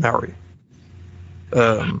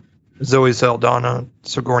 Zoe Saldana,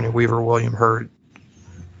 Sigourney Weaver, William Hurt,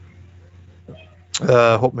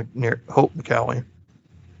 Hope McCalley.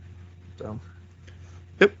 So,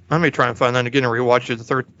 yep, let me try and find that again and rewatch it the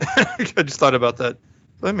third. I just thought about that.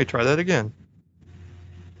 Let me try that again.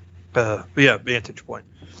 But yeah, Vantage Point.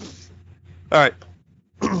 All right.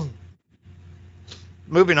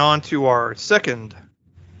 Moving on to our second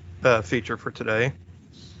feature for today.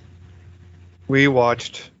 We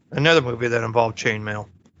watched another movie that involved chainmail.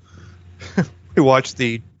 We watched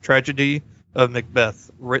The Tragedy of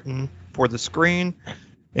Macbeth, written for the screen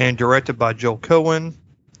and directed by Joel Cohen.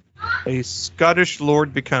 A Scottish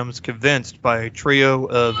lord becomes convinced by a trio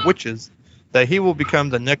of witches that he will become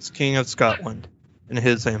the next king of Scotland, and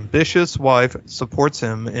his ambitious wife supports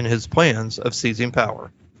him in his plans of seizing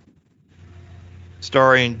power.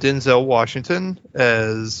 starring Denzel Washington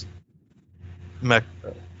as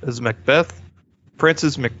Macbeth,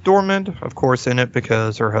 Frances McDormand, of course, in it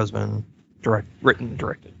because her husband written and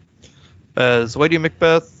directed, as Lady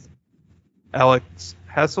Macbeth, Alex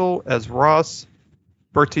Hassel as Ross,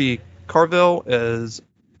 Bertie Carvel as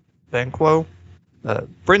Banquo,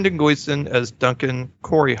 Brendan Gleeson as Duncan,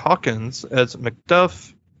 Corey Hawkins as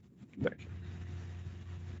Macduff,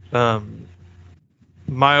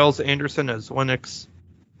 Miles Anderson as Lennox,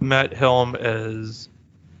 Matt Helm as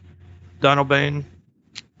Donalbain,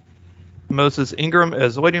 Moses Ingram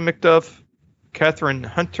as Lady Macduff, Catherine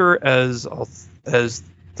Hunter as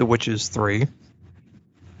the Witches 3.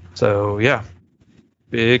 So yeah,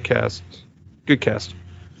 big cast, good cast.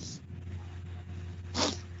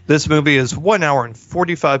 This movie is 1 hour and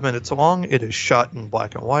 45 minutes long. It is shot in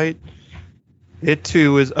black and white. It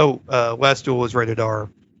too is. Last Duel was rated R.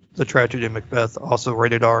 The Tragedy of Macbeth also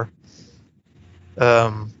rated R.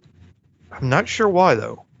 I'm not sure why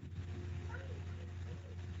though.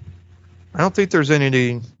 I don't think there's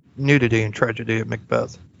any nudity in Tragedy of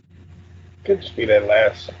Macbeth. Could just be that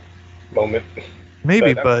last moment.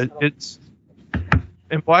 Maybe, but it's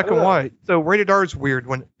in black and white. So rated R is weird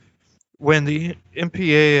when the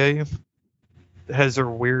MPAA has their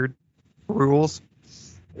weird rules.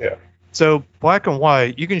 Yeah. So black and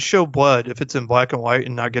white, you can show blood if it's in black and white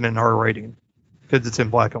and not get an R rating because it's in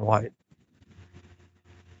black and white.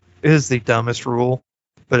 It is the dumbest rule,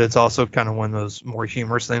 but it's also kind of one of those more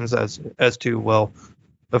humorous things as to, well,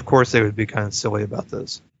 of course they would be kind of silly about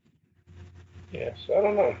this. Yeah, so I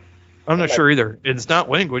don't know. I'm not sure either. It's not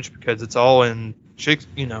language because it's all in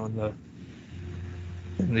Shakespeare, in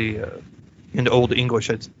the Old English,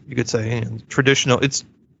 you could say, and traditional. It's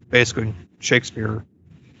basically Shakespeare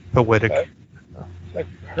poetic. Like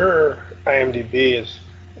her IMDb is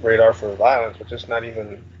radar for violence, but it's not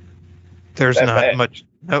even. There's that not bad. much.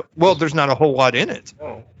 No, well, there's not a whole lot in it.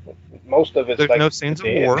 No, most of it's There's like no scenes of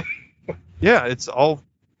dead. war. Yeah, it's all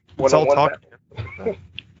One-on-one talking. battle.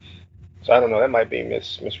 So I don't know. That might be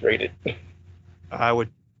misrated. I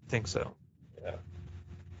would think so. Yeah.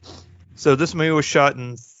 So this movie was shot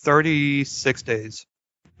in 36 days.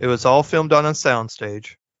 It was all filmed on a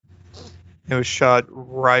soundstage. It was shot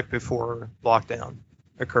right before lockdown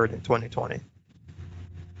occurred in 2020.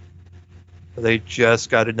 They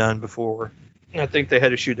just got it done before. I think they had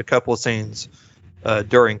to shoot a couple of scenes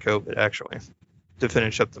during COVID, actually, to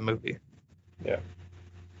finish up the movie. Yeah.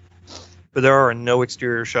 But there are no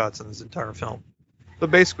exterior shots in this entire film.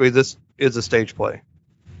 But basically, this is a stage play,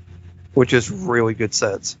 which is really good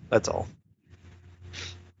sets. That's all.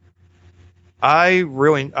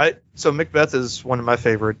 So Macbeth is one of my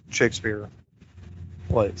favorite Shakespeare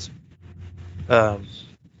plays. Performed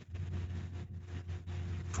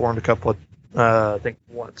a couple of, I think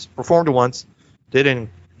once. Performed it once. Did in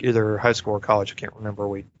either high school or college. I can't remember.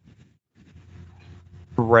 We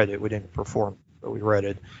read it. We didn't perform, but we read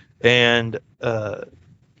it. And I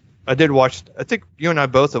did watch. I think you and I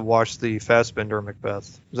both have watched the Fassbender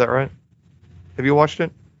Macbeth. Is that right? Have you watched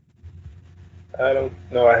it? I don't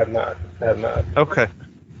know. I have not. Okay.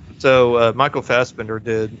 So Michael Fassbender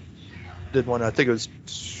did one. I think I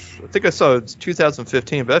saw it was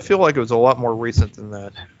 2015, but I feel like it was a lot more recent than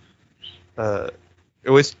that.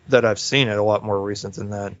 At least that I've seen it, a lot more recent than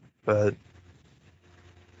that. But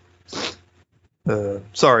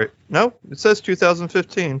sorry, no, it says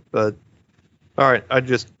 2015. But all right, I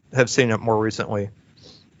just have seen it more recently.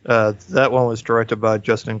 That one was directed by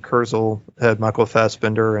Justin Kurzel, had Michael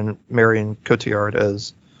Fassbender and Marion Cotillard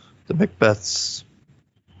as the Macbeths,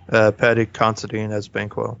 Paddy Considine as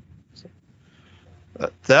Banquo.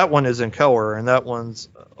 That one is in color, and that one's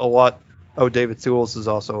a lot. Oh, David Thewlis is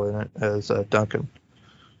also in it as Duncan.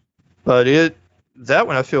 But that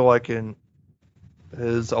one I feel like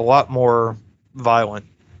is a lot more violent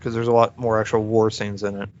because there's a lot more actual war scenes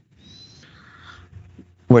in it,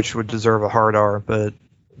 which would deserve a hard R. But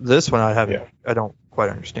this one I don't quite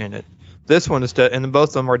understand it. This one is and both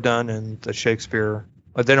of them are done in the Shakespeare.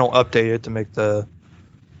 Like they don't update it to make the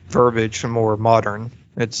verbiage more modern.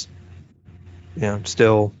 It's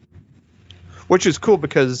still, which is cool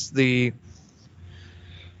because it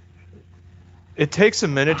takes a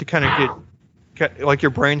minute to kind of get like your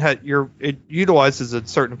brain it utilizes a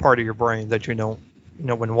certain part of your brain that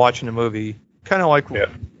when watching a movie, kind of like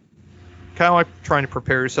trying to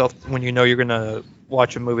prepare yourself when you're going to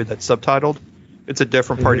watch a movie that's subtitled. It's a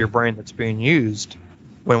different part of your brain that's being used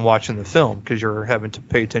when watching the film because you're having to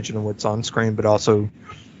pay attention to what's on screen, but also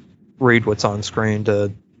read what's on screen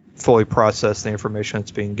to fully process the information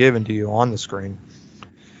that's being given to you on the screen.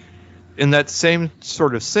 in that same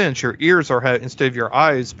sort of sense, your ears are instead of your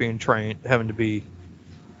eyes being having to be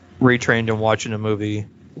retrained in watching a movie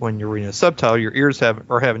when you're reading a subtitle, your ears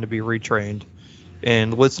are having to be retrained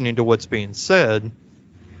and listening to what's being said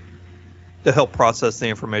to help process the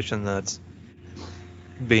information that's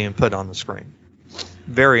being put on the screen.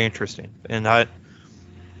 Very interesting, and I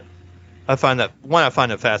find that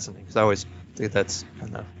fascinating because I always think that's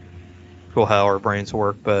kind of cool how our brains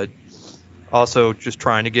work, but also just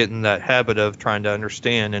trying to get in that habit of trying to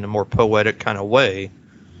understand in a more poetic kind of way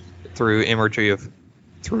through imagery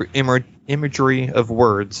of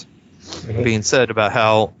words being said about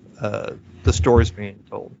how the story's being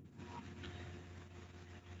told.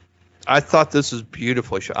 I thought this was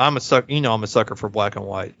beautifully shot. I'm a sucker for black and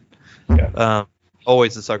white. Yeah.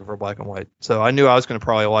 Always a sucker for black and white. So I knew I was going to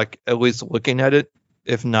probably like at least looking at it,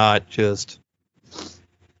 if not just,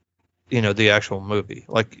 the actual movie.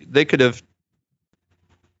 Like they could have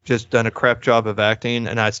just done a crap job of acting,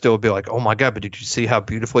 and I'd still be like, "Oh my god!" But did you see how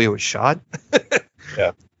beautifully it was shot?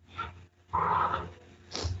 Yeah.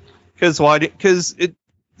 Because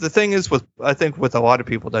the thing is I think with a lot of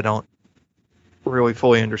people that don't really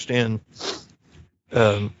fully understand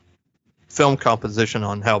film composition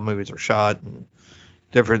on how movies are shot and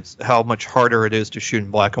how much harder it is to shoot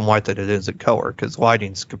in black and white than it is in color, because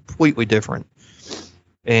lighting's completely different,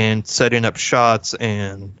 and setting up shots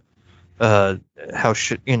and to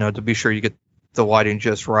be sure you get the lighting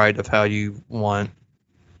just right of how you want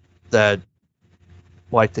that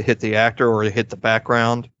light to hit the actor or to hit the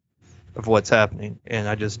background of what's happening. And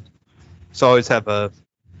I always have a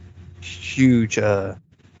huge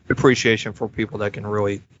appreciation for people that can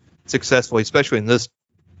really successfully, especially in this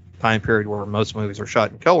time period where most movies are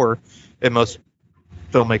shot in color and most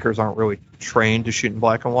filmmakers aren't really trained to shoot in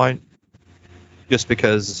black and white just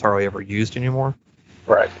because it's hardly ever used anymore.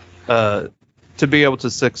 Right. To be able to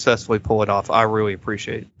successfully pull it off, I really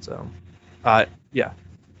appreciate it. So, yeah.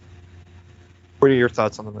 What are your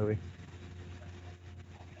thoughts on the movie?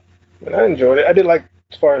 I enjoyed it. I did like,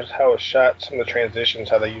 as far as how it shot, some of the transitions,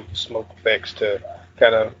 how they used smoke effects to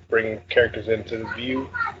kind of bring characters into the view.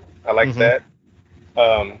 I like that.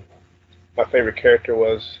 My favorite character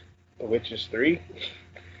was The Witches 3.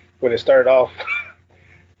 When it started off,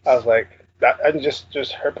 I was like,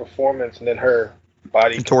 just her performance and then her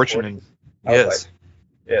body contortion. Yes. Like,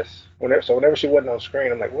 yes. Whenever she wasn't on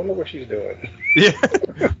screen, I'm like, wonder what she's doing. Yeah.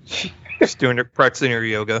 She's practicing her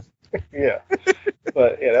yoga. Yeah.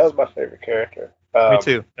 But yeah, that was my favorite character. Me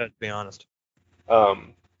too, to be honest. There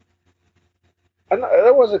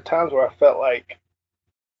was times where I felt like,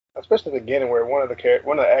 especially at the beginning, where one of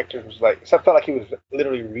the actors was like, so I felt like he was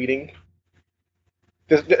literally reading.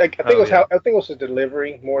 I think it was his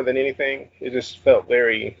delivery more than anything. It just felt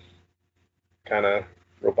very kind of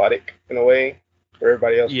robotic in a way, where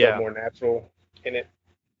everybody else felt more natural in it.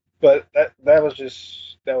 But that was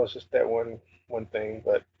just that one thing.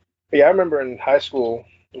 But yeah, I remember in high school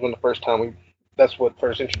when the first time that's what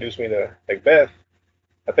first introduced me to Macbeth.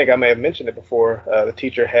 I think I may have mentioned it before. The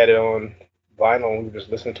teacher had it on vinyl, and we were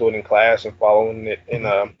just listening to it in class and following it in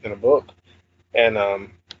a book. And that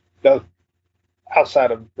was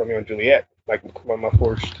outside of Romeo and Juliet, like one of my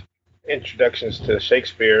first introductions to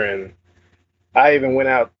Shakespeare. And I even went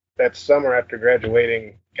out that summer after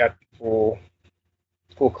graduating, got the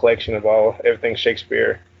full collection of everything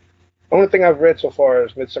Shakespeare. The only thing I've read so far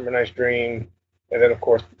is Midsummer Night's Dream, and then of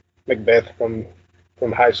course Macbeth from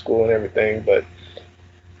high school and everything. But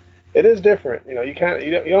it is different, you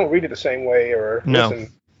don't read it the same way or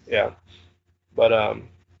listen. Yeah, but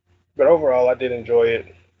overall I did enjoy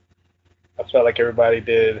it. I felt like everybody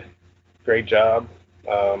did a great job.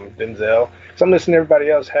 Denzel. So I'm listening to everybody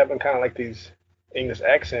else having kind of like these English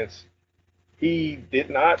accents. He did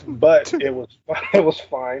not, but it was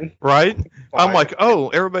fine. Right? Fine. I'm like, oh,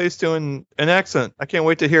 everybody's doing an accent. I can't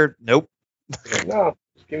wait to hear. Nope. No,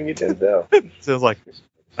 just giving you Denzel. So it's like,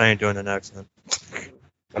 I ain't doing an accent.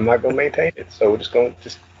 I'm not gonna maintain it, so we're just gonna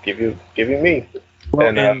give you me.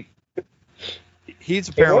 Well, and he's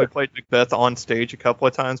apparently played Macbeth on stage a couple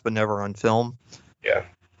of times, but never on film. Yeah.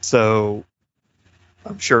 So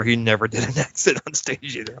I'm sure he never did an accent on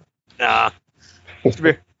stage either. Nah. It's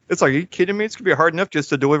like, are you kidding me? It's going to be hard enough just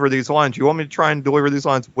to deliver these lines. You want me to try and deliver these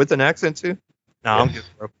lines with an accent too? No, I'm good,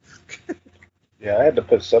 bro. Yeah, I had to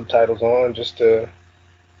put subtitles on just to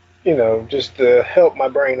help my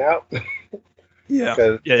brain out. Yeah.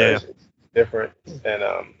 Because it's different. And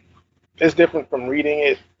it's different from reading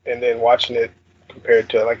it and then watching it compared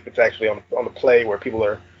to like if it's actually on the play where people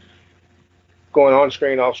are going on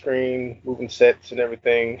screen, off screen, moving sets and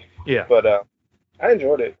everything. Yeah. But I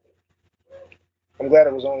enjoyed it. I'm glad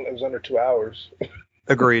it was under 2 hours.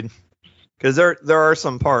 Agreed. Because there are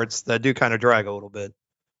some parts that do kind of drag a little bit.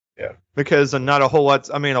 Yeah. Because not a whole lot.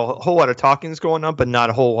 I mean, a whole lot of talking is going on, but not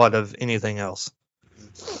a whole lot of anything else.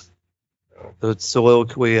 So it's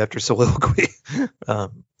soliloquy after soliloquy.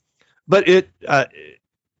 But it.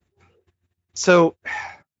 So,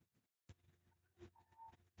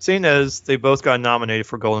 seeing as they both got nominated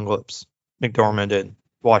for Golden Globes, McDormand and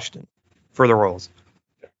Washington, for the roles,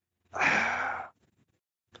 I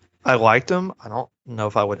liked them. I don't know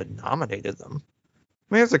if I would have nominated them.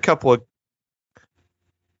 I mean, there's a couple of.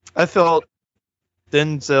 I felt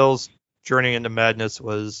Denzel's journey into madness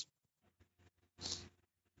was.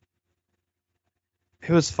 It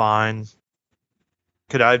was fine.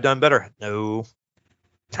 Could I have done better? No,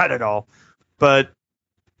 not at all. But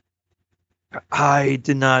I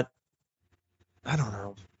did not. I don't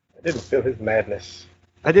know. I didn't feel his madness.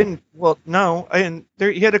 I didn't. Well, no.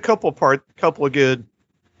 He had a couple of good,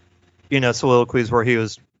 soliloquies where he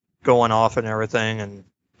was going off and everything, and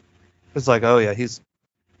it's like, oh yeah,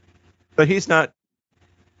 but he's not.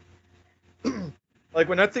 Like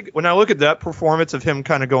when I look at that performance of him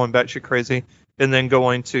kind of going batshit crazy, and then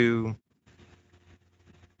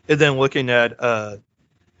looking at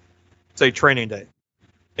say Training Day,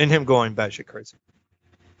 and him going batshit crazy,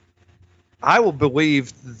 I will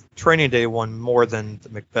believe the Training Day one more than the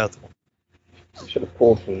Macbeth one. You should have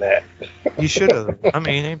pulled from that. You should have. I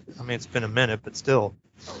mean, it's been a minute, but still,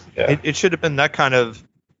 yeah. It should have been that kind of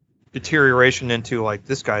deterioration into like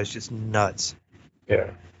this guy's just nuts.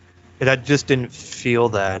 Yeah. And I just didn't feel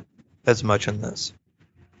that as much in this.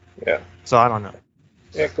 Yeah. So I don't know.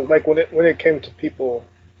 Yeah, because like when it came to people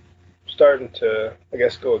starting to, I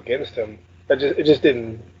guess, go against him, it just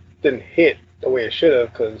didn't hit the way it should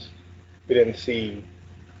have, because we didn't see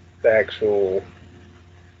the actual.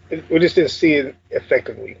 We just didn't see it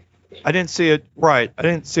effectively. I didn't see it right. I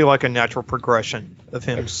didn't see like a natural progression of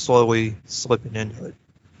him slowly slipping into it.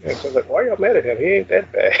 Yeah, so I was like, why are y'all mad at him? He ain't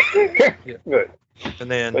that bad. Yeah. Good.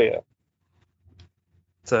 And then, yeah.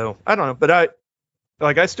 So I don't know, but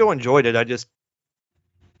I still enjoyed it. I just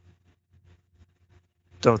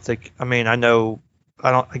don't think. I mean, I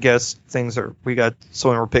guess we got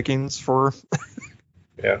slimmer pickings for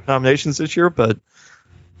nominations this year, but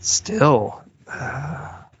still,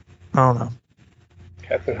 I don't know.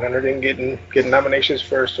 Captain Hunter didn't get nominations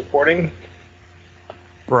for supporting.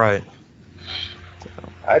 Right.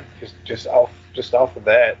 I just off of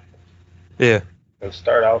that. Yeah. And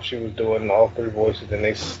start off, she was doing all three voices, and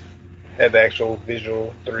they had the actual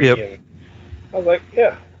visual three. Yep. And I was like,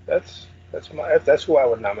 yeah, that's who I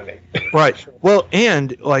would nominate. Right. Well,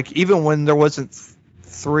 and like even when there wasn't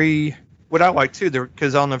three, what I like too,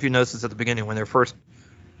 because I don't know if you noticed this at the beginning when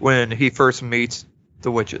he first meets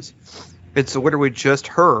the witches, it's literally just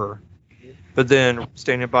her, but then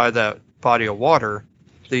standing by that body of water,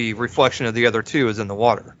 the reflection of the other two is in the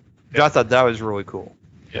water. Yep. I thought that was really cool.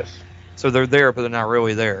 Yes. So they're there, but they're not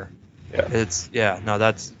really there. Yeah. That's.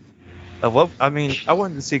 I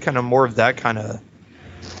wanted to see kind of more of that kind of,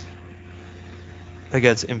 I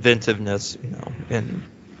guess, inventiveness, in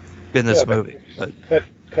this movie. But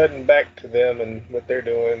cutting back to them and what they're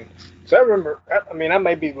doing. So I remember. I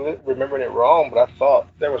may be remembering it wrong, but I thought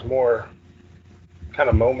there was more kind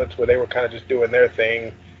of moments where they were kind of just doing their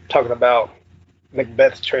thing, talking about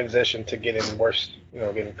Macbeth's transition to getting worse,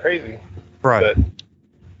 getting crazy. Right.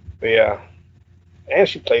 But yeah, and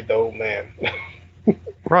she played the old man.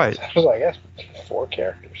 Right. So I was like, that's 4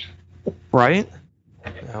 characters. Right?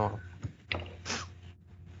 No.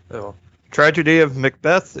 So, Tragedy of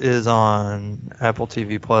Macbeth is on Apple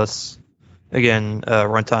TV Plus. Again,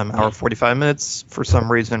 runtime hour 45 minutes. For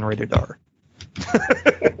some reason, rated R.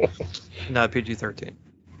 Not PG-13.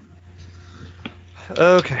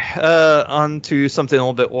 Okay, on to something a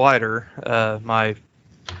little bit lighter. My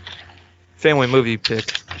family movie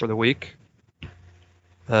pick for the week.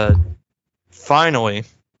 Finally,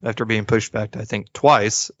 after being pushed back, I think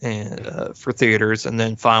twice for theaters, and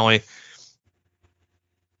then finally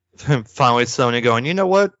Sony going, you know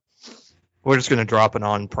what? We're just going to drop it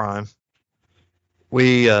on Prime.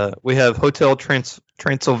 We have Hotel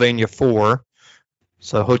Transylvania 4.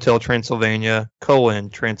 So Hotel Transylvania,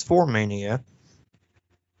 Transformania.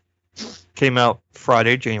 Came out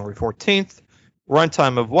Friday, January 14th.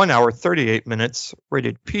 Runtime of 1 hour, 38 minutes.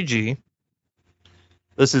 Rated PG.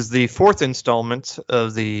 This is the 4th installment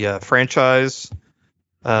of the franchise.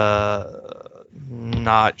 Not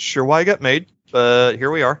sure why it got made, but here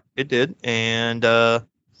we are. It did. And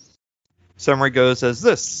summary goes as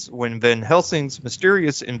this. When Van Helsing's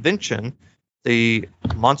mysterious invention, the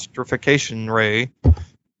monstrification ray,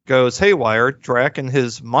 goes haywire, Drac and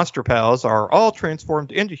his monster pals are all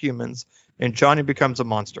transformed into humans, and Johnny becomes a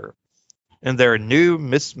monster. In their new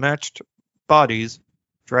mismatched bodies,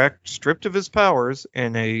 Drac, stripped of his powers,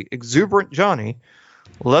 and a exuberant Johnny,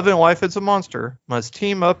 loving life as a monster, must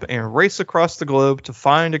team up and race across the globe to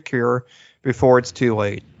find a cure before it's too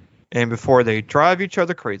late, and before they drive each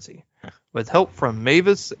other crazy. With help from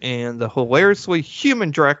Mavis and the hilariously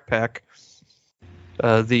human Drac Pack,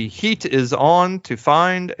 the heat is on to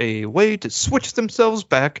find a way to switch themselves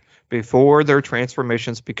back before their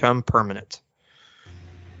transformations become permanent.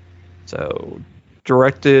 So,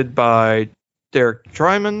 directed by Derek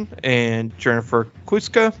Dryman and Jennifer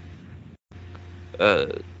Kluska.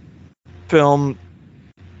 Film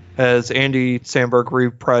has Andy Samberg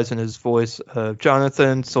reprising his voice of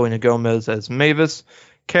Jonathan, Selena Gomez as Mavis,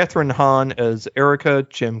 Catherine Hahn as Erica,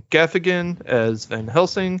 Jim Gaffigan as Van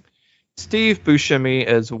Helsing, Steve Buscemi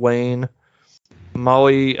as Wayne,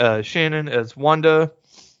 Molly Shannon as Wanda,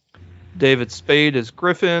 David Spade as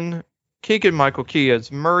Griffin, Keegan-Michael Key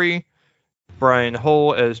as Murray, Brian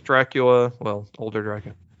Hull as Dracula, well, older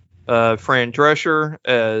Dracula, Fran Drescher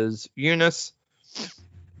as Eunice,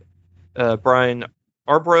 Brian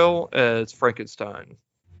Arbrell as Frankenstein.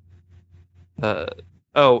 And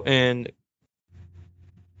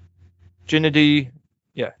Genndy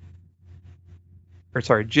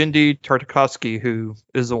Tartakovsky, who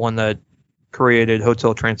is the one that created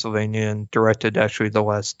Hotel Transylvania and directed actually the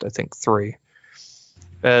last, I think, 3,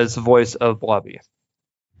 as the voice of Blobby.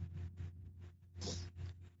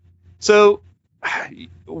 So,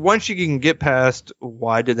 once you can get past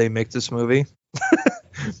why did they make this movie,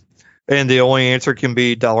 and the only answer can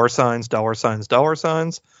be dollar signs,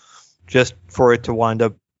 just for it to wind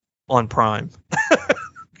up on Prime.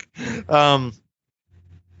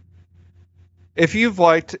 If you've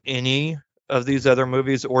liked any of these other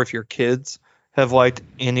movies, or if your kids have liked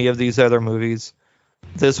any of these other movies,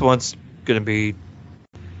 this one will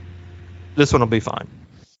be fine.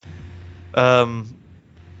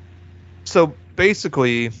 So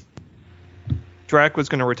basically, Drac was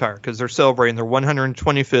going to retire because they're celebrating their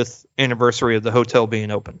 125th anniversary of the hotel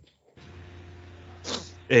being open.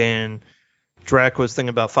 And Drac was thinking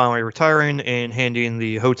about finally retiring and handing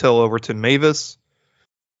the hotel over to Mavis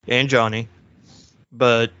and Johnny.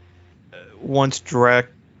 But once Drac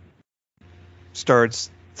starts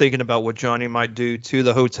thinking about what Johnny might do to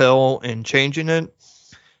the hotel and changing it,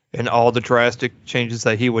 and all the drastic changes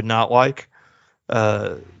that he would not like,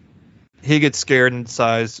 he gets scared and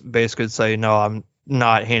decides basically to say, no, I'm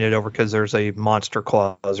not handed over because there's a monster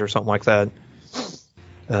clause or something like that.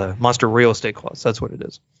 Monster real estate clause, that's what it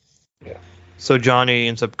is. Yeah. So Johnny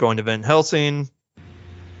ends up going to Van Helsing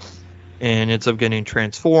and ends up getting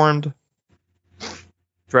transformed.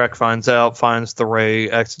 Drac finds the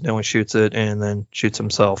ray, accidentally shoots it, and then shoots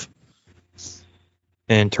himself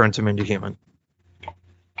and turns him into human.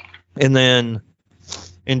 And then,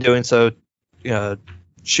 in doing so,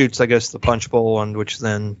 shoots, I guess, the punch bowl, on which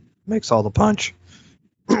then makes all the punch.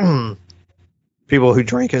 People who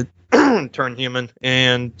drink it turn human,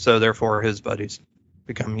 and so therefore his buddies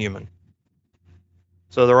become human.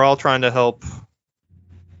 So they're all trying to help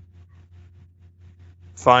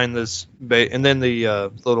find this and then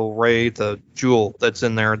the little ray, the jewel that's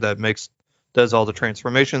in there that does all the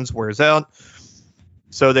transformations, wears out.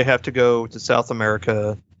 So they have to go to South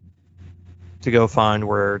America to go find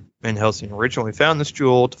where Van Helsing originally found this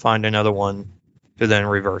jewel, to find another one to then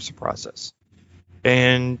reverse the process.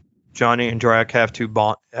 And Johnny and Drac have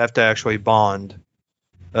to actually bond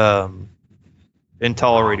and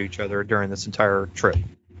tolerate each other during this entire trip,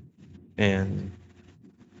 and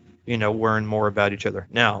learn more about each other.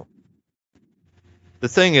 Now, the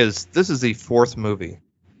thing is, this is the 4th movie.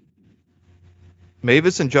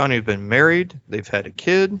 Mavis and Johnny have been married. They've had a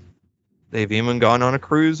kid. They've even gone on a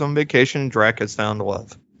cruise on vacation. And Drac has found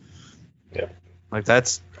love. Yeah. Like,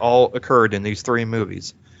 that's all occurred in these 3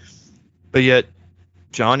 movies. But yet,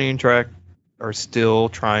 Johnny and Drac are still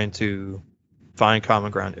trying to find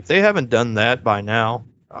common ground. If they haven't done that by now,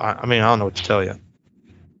 I don't know what to tell you.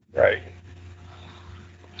 Right.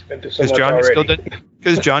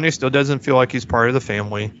 Because Johnny still doesn't feel like he's part of the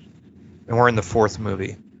family, and we're in the 4th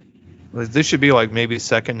movie. This should be like maybe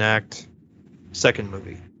second act, second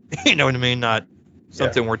movie. You know what I mean? Not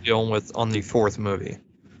something we're dealing with on the 4th movie.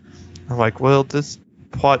 I'm like, well, this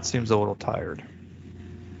plot seems a little tired,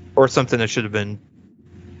 or something that should have been,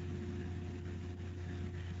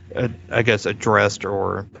 I guess, addressed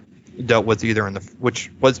or dealt with either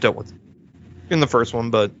which was dealt with in the first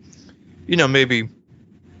one, but maybe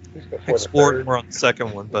explored more on the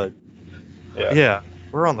second one. But yeah,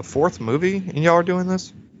 we're on the 4th movie and y'all are doing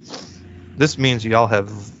this. This means y'all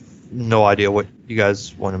have no idea what you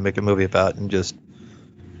guys want to make a movie about, and just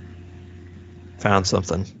found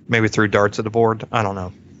something. Maybe threw darts at the board. I don't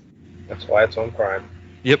know. That's why it's on Prime.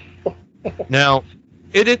 Yep. Now,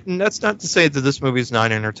 that's not to say that this movie is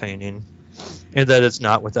not entertaining and that it's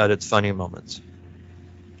not without its funny moments.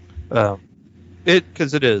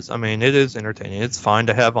 Because it is. I mean, it is entertaining. It's fine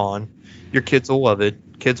to have on. Your kids will love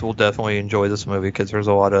it. Kids will definitely enjoy this movie because there's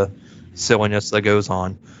a lot of silliness that goes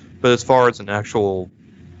on. But as far as an actual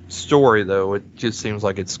story, though, it just seems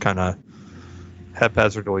like it's kind of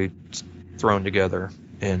haphazardly thrown together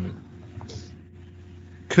and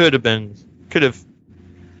could have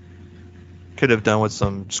done with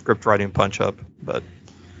some script writing punch up, but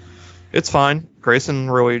it's fine. Grayson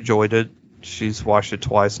really enjoyed it. She's watched it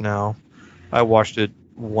twice now. I watched it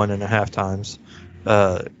 1.5 times.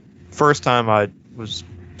 First time I was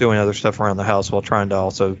doing other stuff around the house while trying to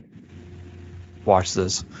also watch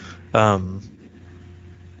this. But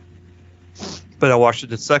I watched it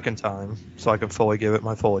the second time so I could fully give it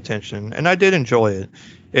my full attention. And I did enjoy it.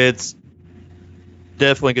 It's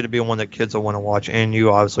definitely going to be one that kids will want to watch. And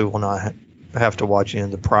you obviously will not have to watch any of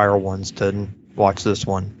the prior ones to watch this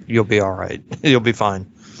one. You'll be all right. You'll be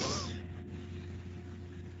fine.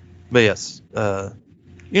 But yes,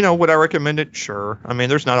 would I recommend it? Sure. I mean,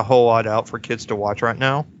 there's not a whole lot out for kids to watch right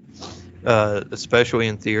now, especially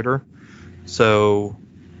in theater. So,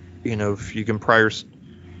 if you can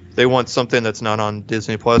they want something that's not on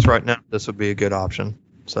Disney Plus right now, this would be a good option.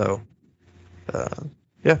 So,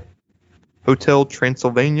 yeah. Hotel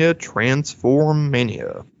Transylvania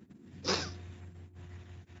Transformania.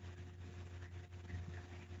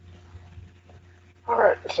 All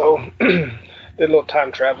right, so did a little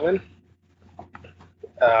time traveling.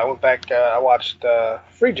 I went back. I watched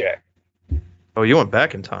Free Jack. Oh, you went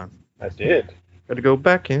back in time. I did. Got to go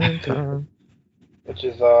back in time. Which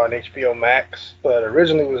is on HBO Max, but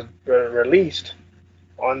originally was released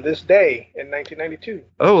on this day in 1992.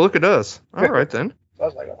 Oh, look at us. All right, then. So I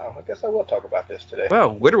was like, oh, I guess I will talk about this today.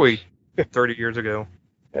 Wow, literally 30 years ago.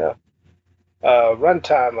 Yeah.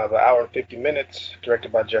 Runtime of 1 hour and 50 minutes,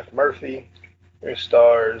 directed by Jeff Murphy. It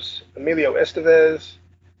stars Emilio Estevez,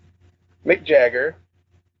 Mick Jagger,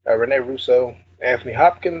 Rene Russo, Anthony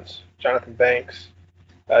Hopkins, Jonathan Banks,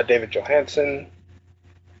 David Johansen,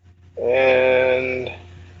 and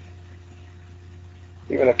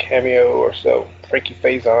even a cameo or so. Frankie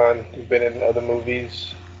Faison, who's been in other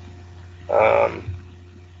movies. But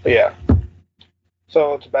yeah.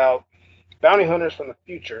 So it's about bounty hunters from the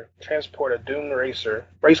future transport a doomed race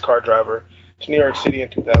car driver to New York City in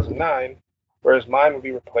 2009, where his mind will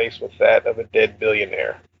be replaced with that of a dead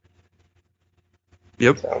billionaire.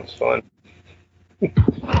 Yep. Sounds fun.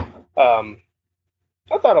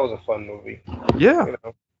 I thought it was a fun movie. Yeah.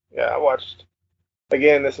 Yeah, I watched.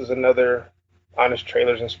 Again, this is another Honest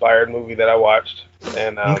Trailers inspired movie that I watched,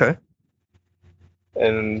 and okay.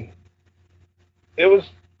 And it was.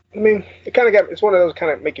 I mean, it kind of got. It's one of those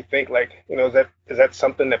kind of make you think, like, is that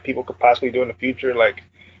something that people could possibly do in the future? Like,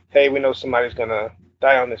 hey, we know somebody's gonna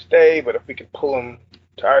die on this day, but if we can pull them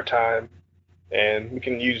to our time, and we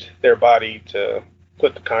can use their body to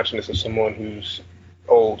put the consciousness of someone who's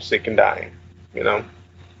old, sick, and dying,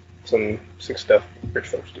 some sick stuff rich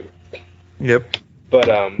folks do. Yep. But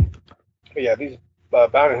yeah, these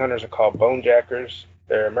bounty hunters are called bonejackers.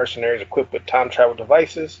 They're mercenaries equipped with time travel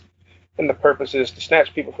devices, and the purpose is to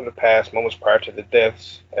snatch people from the past, moments prior to the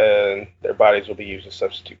deaths, and their bodies will be used as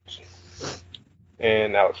substitutes.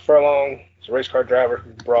 And Alex Furlong is a race car driver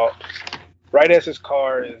who's brought right as his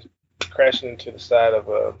car is crashing into the side of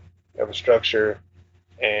a structure,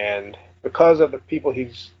 and because of the people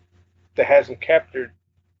that has him captured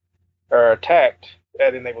or attacked,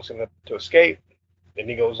 that enables him to escape. Then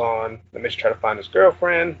he goes on the mission to try to find his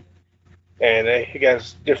girlfriend, and he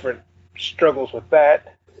has different struggles with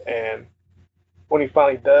that. And when he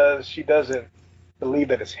finally does, she doesn't believe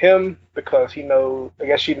that it's him because she knows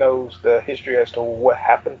the history as to what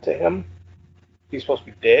happened to him. He's supposed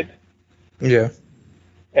to be dead. Yeah.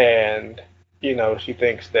 And, she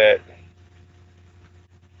thinks that,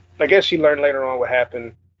 I guess she learned later on what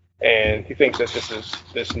happened, and he thinks that this is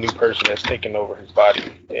this new person that's taken over his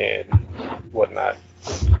body and whatnot.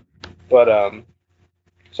 But,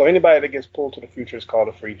 so anybody that gets pulled to the future is called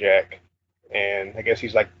a Free Jack. And I guess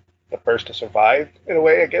he's like the first to survive in a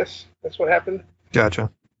way, I guess. That's what happened.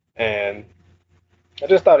 Gotcha. And I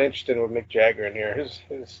just thought interesting with Mick Jagger in here.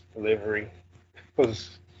 His delivery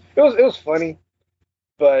was funny,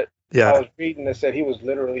 but yeah. I was reading that said he was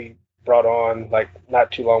literally brought on like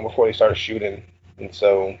not too long before they started shooting, and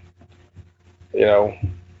so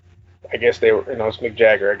I guess they were it's Mick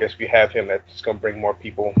Jagger. I guess if you have him, that's gonna bring more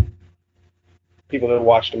people to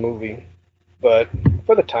watch the movie. But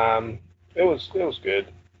for the time, it was good.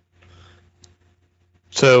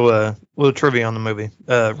 So, a little trivia on the movie.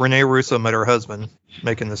 Rene Russo met her husband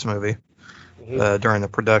making this movie during the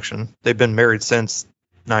production. They've been married since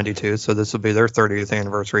 92, so this will be their 30th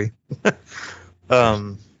anniversary.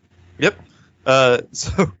 Yep.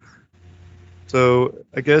 So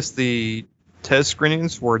I guess the test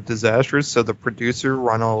screenings were disastrous. So the producer,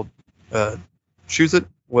 Ronald Shusett,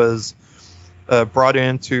 was brought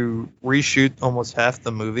in to reshoot almost half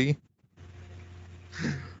the movie.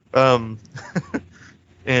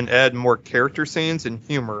 And add more character scenes and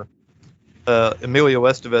humor. Emilio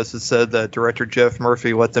Estevez has said that director Jeff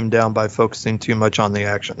Murphy let them down by focusing too much on the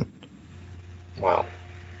action. Wow.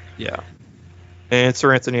 Yeah. And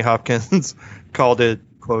Sir Anthony Hopkins called it,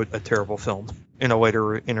 quote, a terrible film in a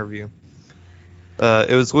later interview.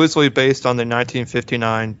 It was loosely based on the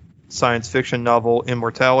 1959 science fiction novel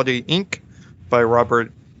Immortality, Inc. by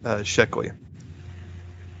Robert Sheckley.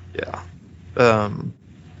 Yeah.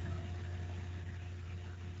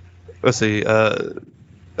 Let's see. And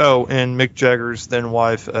Mick Jagger's then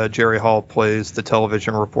wife, Jerry Hall, plays the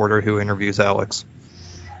television reporter who interviews Alex.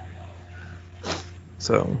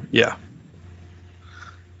 So, yeah.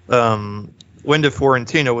 Linda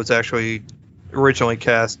Fiorentino was actually originally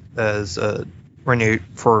cast as Rene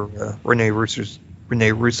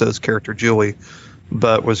Russo's character Julie,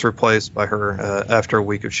 but was replaced by her after a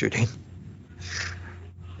week of shooting.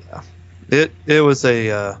 Yeah. It was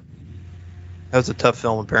a tough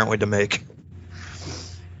film apparently to make.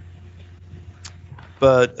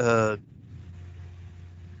 But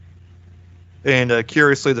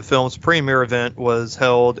curiously, the film's premiere event was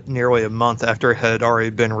held nearly a month after it had already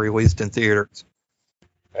been released in theaters.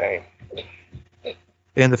 Dang.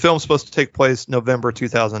 And the film's supposed to take place November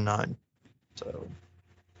 2009. So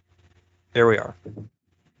there we are.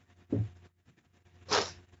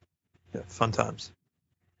 Yeah, fun times.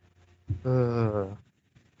 Couple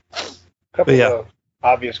yeah. of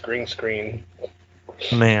obvious green screen.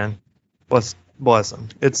 Man, bless them.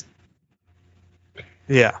 It's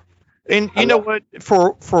yeah. And you know what?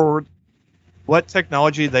 For what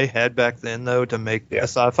technology they had back then, though, to make a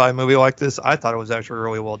sci-fi movie like this, I thought it was actually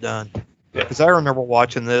really well done. Because I remember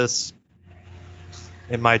watching this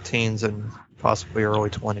in my teens and possibly early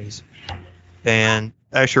 20s, and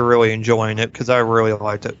actually really enjoying it because I really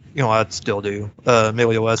liked it. You know, I still do.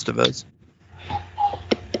 Emilio Estevez.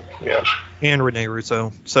 Yeah. And Rene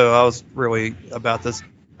Russo. So I was really about this.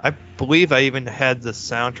 I believe I even had the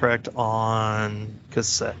soundtrack on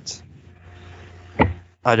cassette.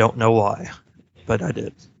 I don't know why, but I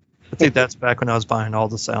did. I think that's back when I was buying all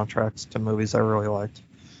the soundtracks to movies I really liked.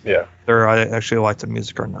 Yeah. Whether I actually liked the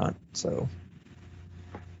music or not. So,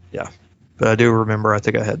 yeah. But I do remember, I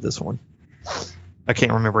think I had this one. I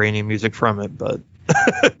can't remember any music from it, but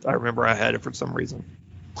I remember I had it for some reason.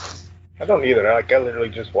 I don't either. I literally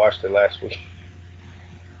just watched it last week.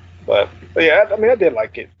 But yeah, I mean, I did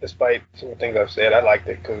like it, despite some of the things I've said. I liked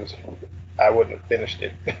it because I wouldn't have finished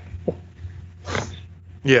it.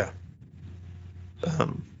 Yeah.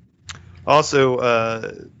 Also,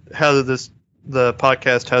 the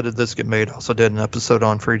podcast How Did This Get Made also did an episode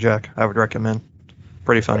on Free Jack. I would recommend.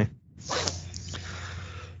 Pretty funny.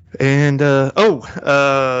 And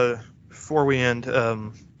before we end,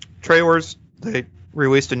 trailers. They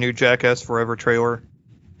released a new Jackass Forever trailer.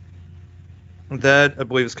 That I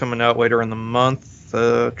believe is coming out later in the month.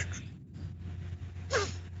 Oh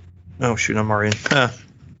shoot, I'm already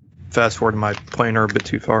fast forward my planner a bit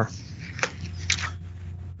too far.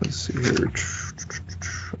 Let's see here.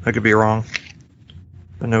 I could be wrong.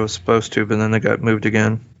 I know it was supposed to, but then they got moved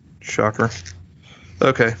again. Shocker.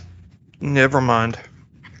 Okay. Never mind.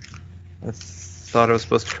 I thought it was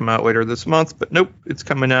supposed to come out later this month, but nope. It's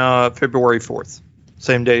coming out February 4th.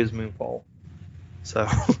 Same day as Moonfall. So.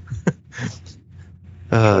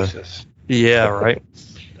 Yeah, right.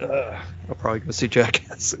 I'll probably go see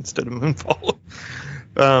Jackass instead of Moonfall.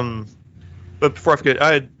 But before I forget,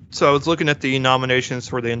 I was looking at the nominations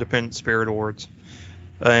for the Independent Spirit Awards,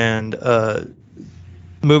 and the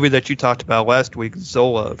movie that you talked about last week,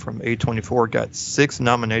 Zola from A24, got 6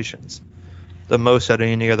 nominations, the most out of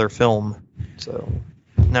any other film. So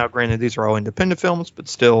now, granted, these are all independent films, but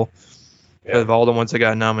still, of all the ones that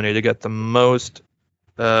got nominated, got the most.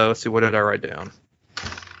 Let's see, what did I write down?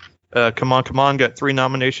 Come On got 3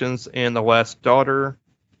 nominations, and The Lost Daughter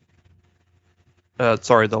got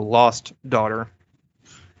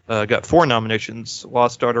 4 nominations.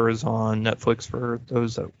 Lost Daughter is on Netflix for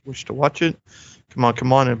those that wish to watch it. Come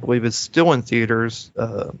On, I believe is still in theaters.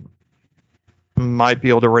 Might be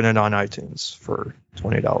able to rent it on iTunes for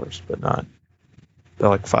 $20, but not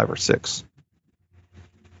like $5 or $6.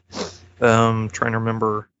 Trying to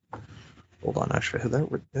remember. Hold on, actually, I had that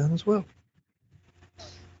written down as well.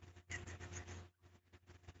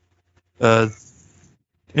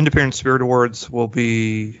 Independent Spirit Awards will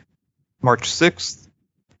be March 6th,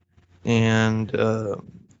 and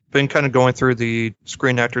been kind of going through the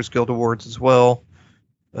Screen Actors Guild Awards as well.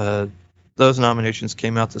 Those nominations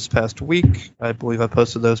came out this past week. I believe I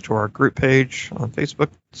posted those to our group page on Facebook,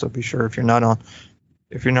 so be sure if you're not on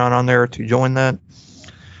there to join that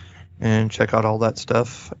and check out all that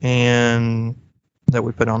stuff and that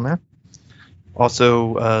we put on there.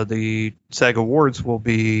 Also, the SAG Awards will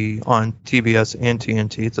be on TBS and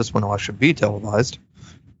TNT. This one will actually be televised,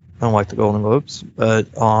 unlike the Golden Globes,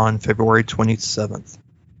 but on February 27th.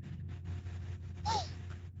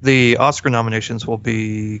 The Oscar nominations will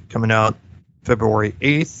be coming out February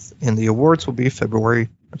 8th, and the awards will be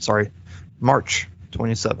March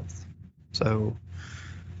 27th. So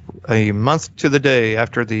a month to the day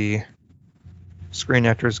after the Screen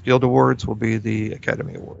Actors Guild Awards will be the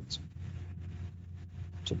Academy Awards.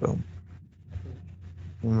 So boom.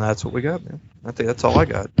 And that's what we got, man. I think that's all I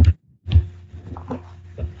got. I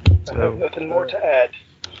have nothing more to add.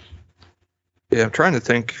 Yeah, I'm trying to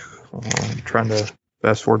think. I'm trying to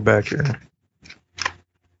fast forward back here.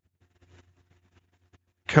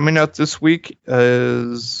 Coming out this week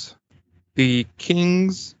is The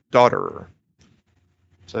King's Daughter.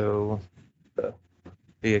 So,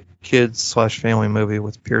 be a kids/family movie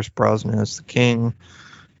with Pierce Brosnan as the king,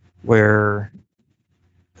 where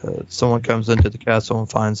someone comes into the castle and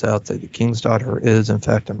finds out that the king's daughter is in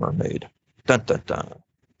fact a mermaid. Dun dun dun.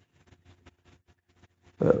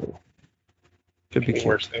 So, could be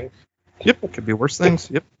worse things. Yep, it could be worse things.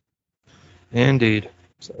 Yep, indeed.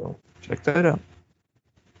 So check that out.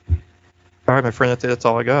 All right, my friend. That's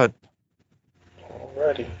all I got.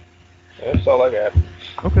 Alrighty, that's all I got.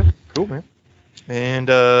 Okay, cool, man. And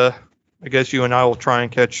I guess you and I will try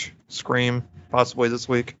and catch Scream possibly this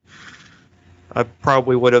week. I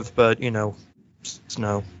probably would have, but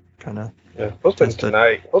snow kind of. Yeah, supposed to be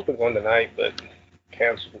tonight. Supposed to be going tonight, but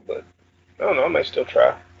canceled. But I don't know. I might still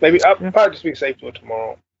try. Maybe I'll probably just be safe to it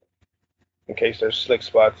tomorrow, in case there's slick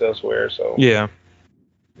spots elsewhere. So yeah.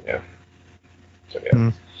 So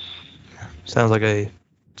yeah. Sounds like a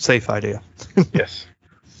safe idea. Yes.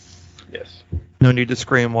 No need to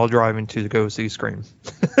scream while driving to go see Scream.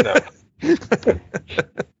 No.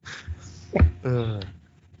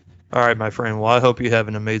 All right, my friend. Well, I hope you have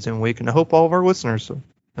an amazing week, and I hope all of our listeners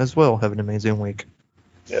as well have an amazing week.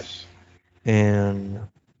 Yes. And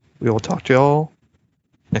we will talk to y'all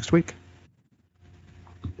next week.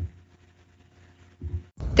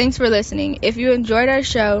 Thanks for listening. If you enjoyed our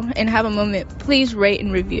show and have a moment, please rate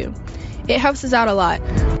and review. It helps us out a lot.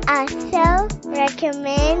 Also,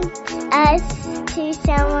 recommend us to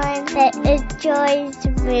someone that enjoys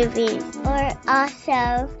movies or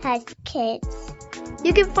also has kids.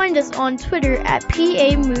 You can find us on Twitter at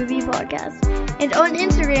PA Movie Podcast and on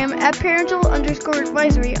Instagram at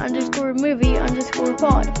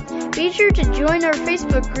parental_advisory_movie_pod. Be sure to join our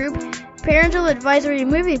Facebook group, Parental Advisory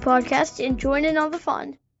Movie Podcast, and join in on the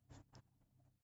fun.